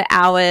chat for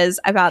hours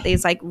about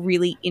these like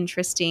really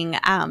interesting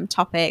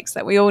topics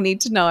that we all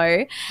need to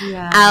know.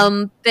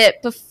 Yeah.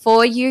 But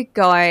before you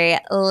go,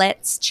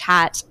 let's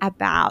chat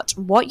about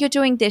what you're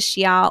doing this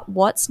year,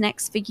 what's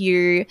next for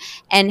you,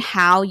 and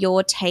how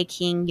you're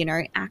taking, you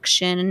know,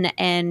 action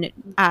and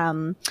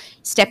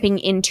stepping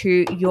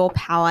into your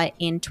power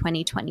in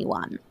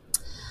 2021.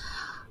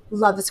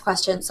 Love this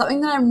question.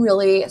 Something that I'm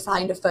really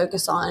starting to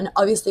focus on,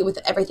 obviously with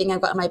everything I've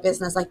got in my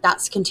business, like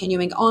that's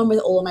continuing on with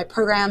all of my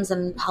programs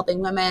and helping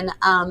women.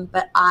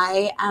 But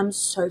I am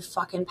so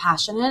fucking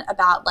passionate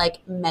about like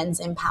men's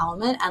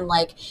empowerment and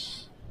like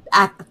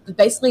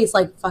basically it's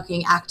like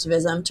fucking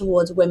activism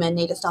towards women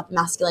need to stop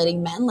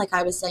emasculating men, like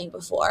I was saying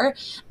before.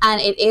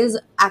 And it is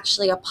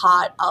actually a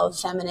part of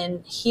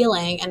feminine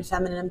healing and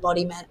feminine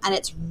embodiment, and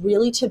it's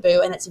really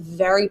taboo and it's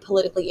very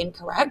politically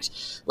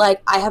incorrect.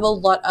 Like I have a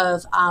lot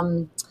of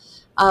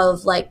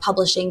like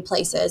publishing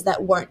places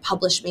that won't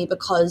publish me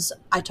because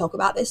I talk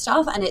about this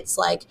stuff and it's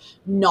like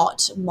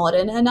not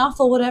modern enough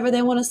or whatever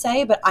they want to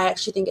say, but I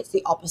actually think it's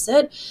the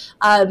opposite.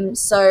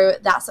 So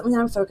that's something that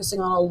I'm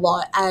focusing on a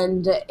lot,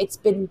 and it's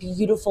been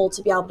beautiful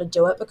to be able to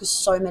do it because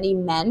so many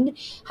men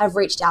have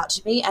reached out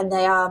to me and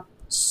they are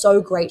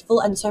so grateful,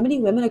 and so many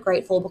women are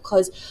grateful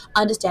because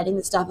understanding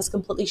this stuff has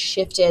completely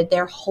shifted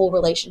their whole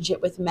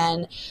relationship with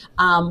men,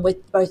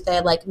 with both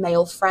their like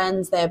male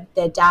friends, their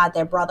dad,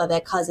 their brother,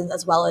 their cousins,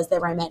 as well as their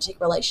romantic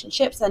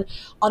relationships. And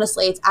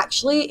honestly, it's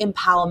actually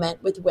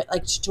empowerment with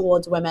like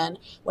towards women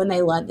when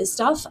they learn this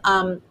stuff.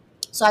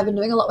 So I've been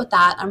doing a lot with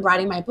that. I'm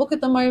writing my book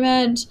at the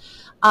moment.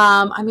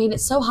 I mean,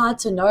 it's so hard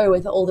to know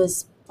with all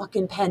this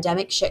fucking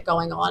pandemic shit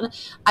going on.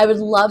 I would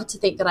love to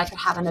think that I could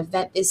have an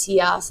event this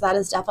year. So that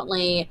is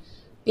definitely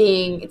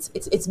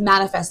it's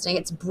manifesting,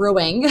 it's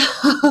brewing,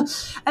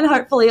 and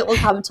hopefully it will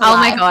come to life. Oh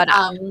my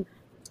God.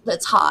 But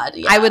it's hard.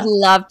 Yeah. I would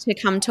love to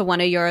come to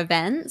one of your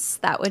events.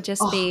 That would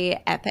just be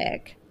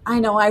epic. I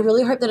know. I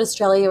really hope that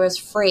Australia is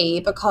free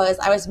because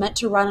I was meant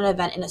to run an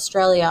event in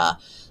Australia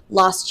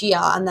last year,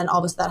 and then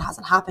obviously that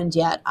hasn't happened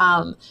yet.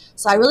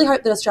 So I really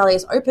hope that Australia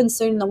is open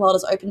soon and the world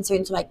is open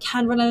soon so I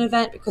can run an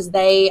event, because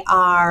they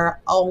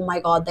are, oh my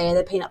God, they are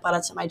the peanut butter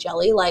to my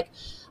jelly. Like,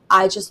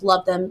 I just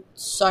love them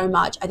so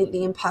much. I think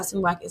the in-person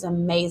work is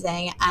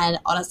amazing, and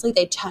honestly,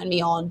 they turn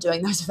me on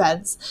doing those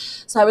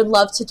events. So I would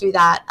love to do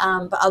that.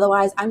 But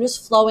otherwise, I'm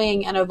just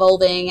flowing and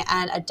evolving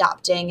and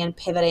adapting and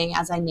pivoting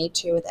as I need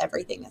to with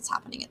everything that's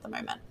happening at the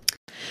moment.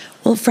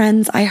 Well,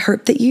 friends, I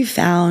hope that you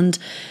found,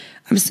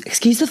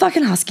 excuse the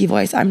fucking husky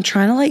voice. I'm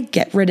trying to like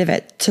get rid of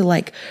it to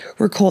like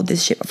record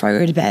this shit before I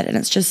go to bed, and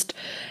it's just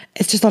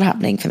not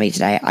happening for me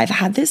today. I've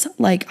had this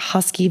like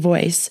husky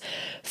voice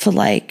for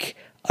like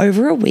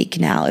over a week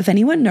now. If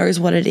anyone knows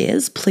what it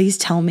is, please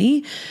tell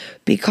me,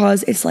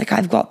 because it's like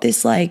I've got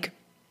this like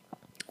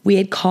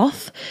weird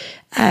cough,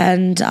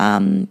 and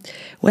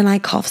when I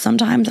cough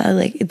sometimes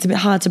it's a bit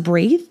hard to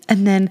breathe,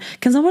 and then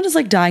can someone just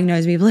like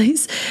diagnose me,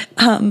 please?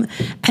 And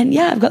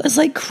yeah, I've got this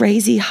like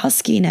crazy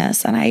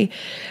huskiness, and I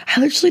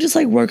literally just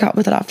like woke up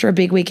with it after a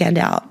big weekend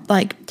out.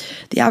 Like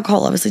the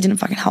alcohol obviously didn't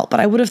fucking help, but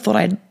I would have thought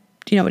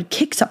would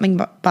kick something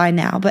by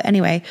now. But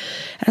anyway,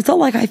 and it's not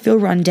like I feel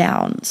run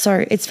down.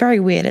 So it's very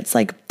weird. It's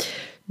like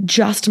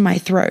just my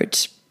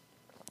throat.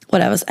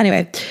 Whatever.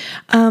 Anyway,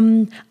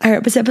 I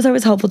hope this episode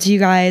was helpful to you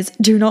guys.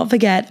 Do not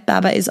forget,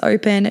 Baba is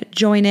open.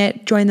 Join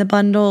it. Join the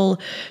bundle.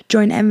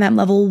 Join MMM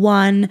Level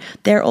 1.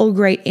 They're all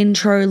great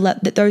intro.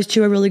 Those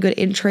two are really good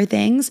intro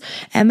things.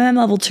 MMM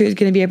Level 2 is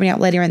going to be opening up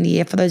later in the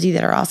year for those of you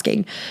that are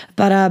asking.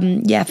 But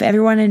yeah, for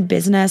everyone in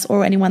business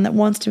or anyone that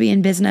wants to be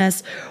in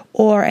business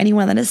or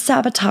anyone that is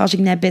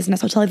sabotaging their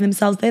business or telling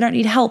themselves they don't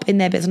need help in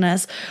their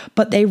business,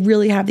 but they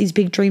really have these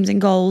big dreams and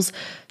goals,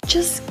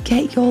 just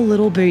get your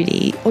little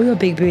booty or your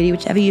big booty,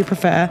 whichever you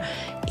prefer,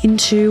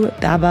 into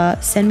Baba.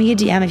 Send me a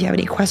DM if you have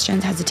any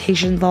questions,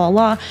 hesitations, blah,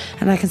 blah, blah,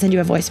 and I can send you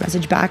a voice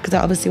message back, because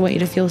I obviously want you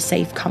to feel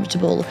safe,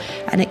 comfortable,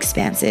 and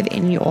expansive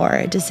in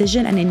your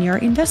decision and in your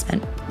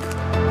investment.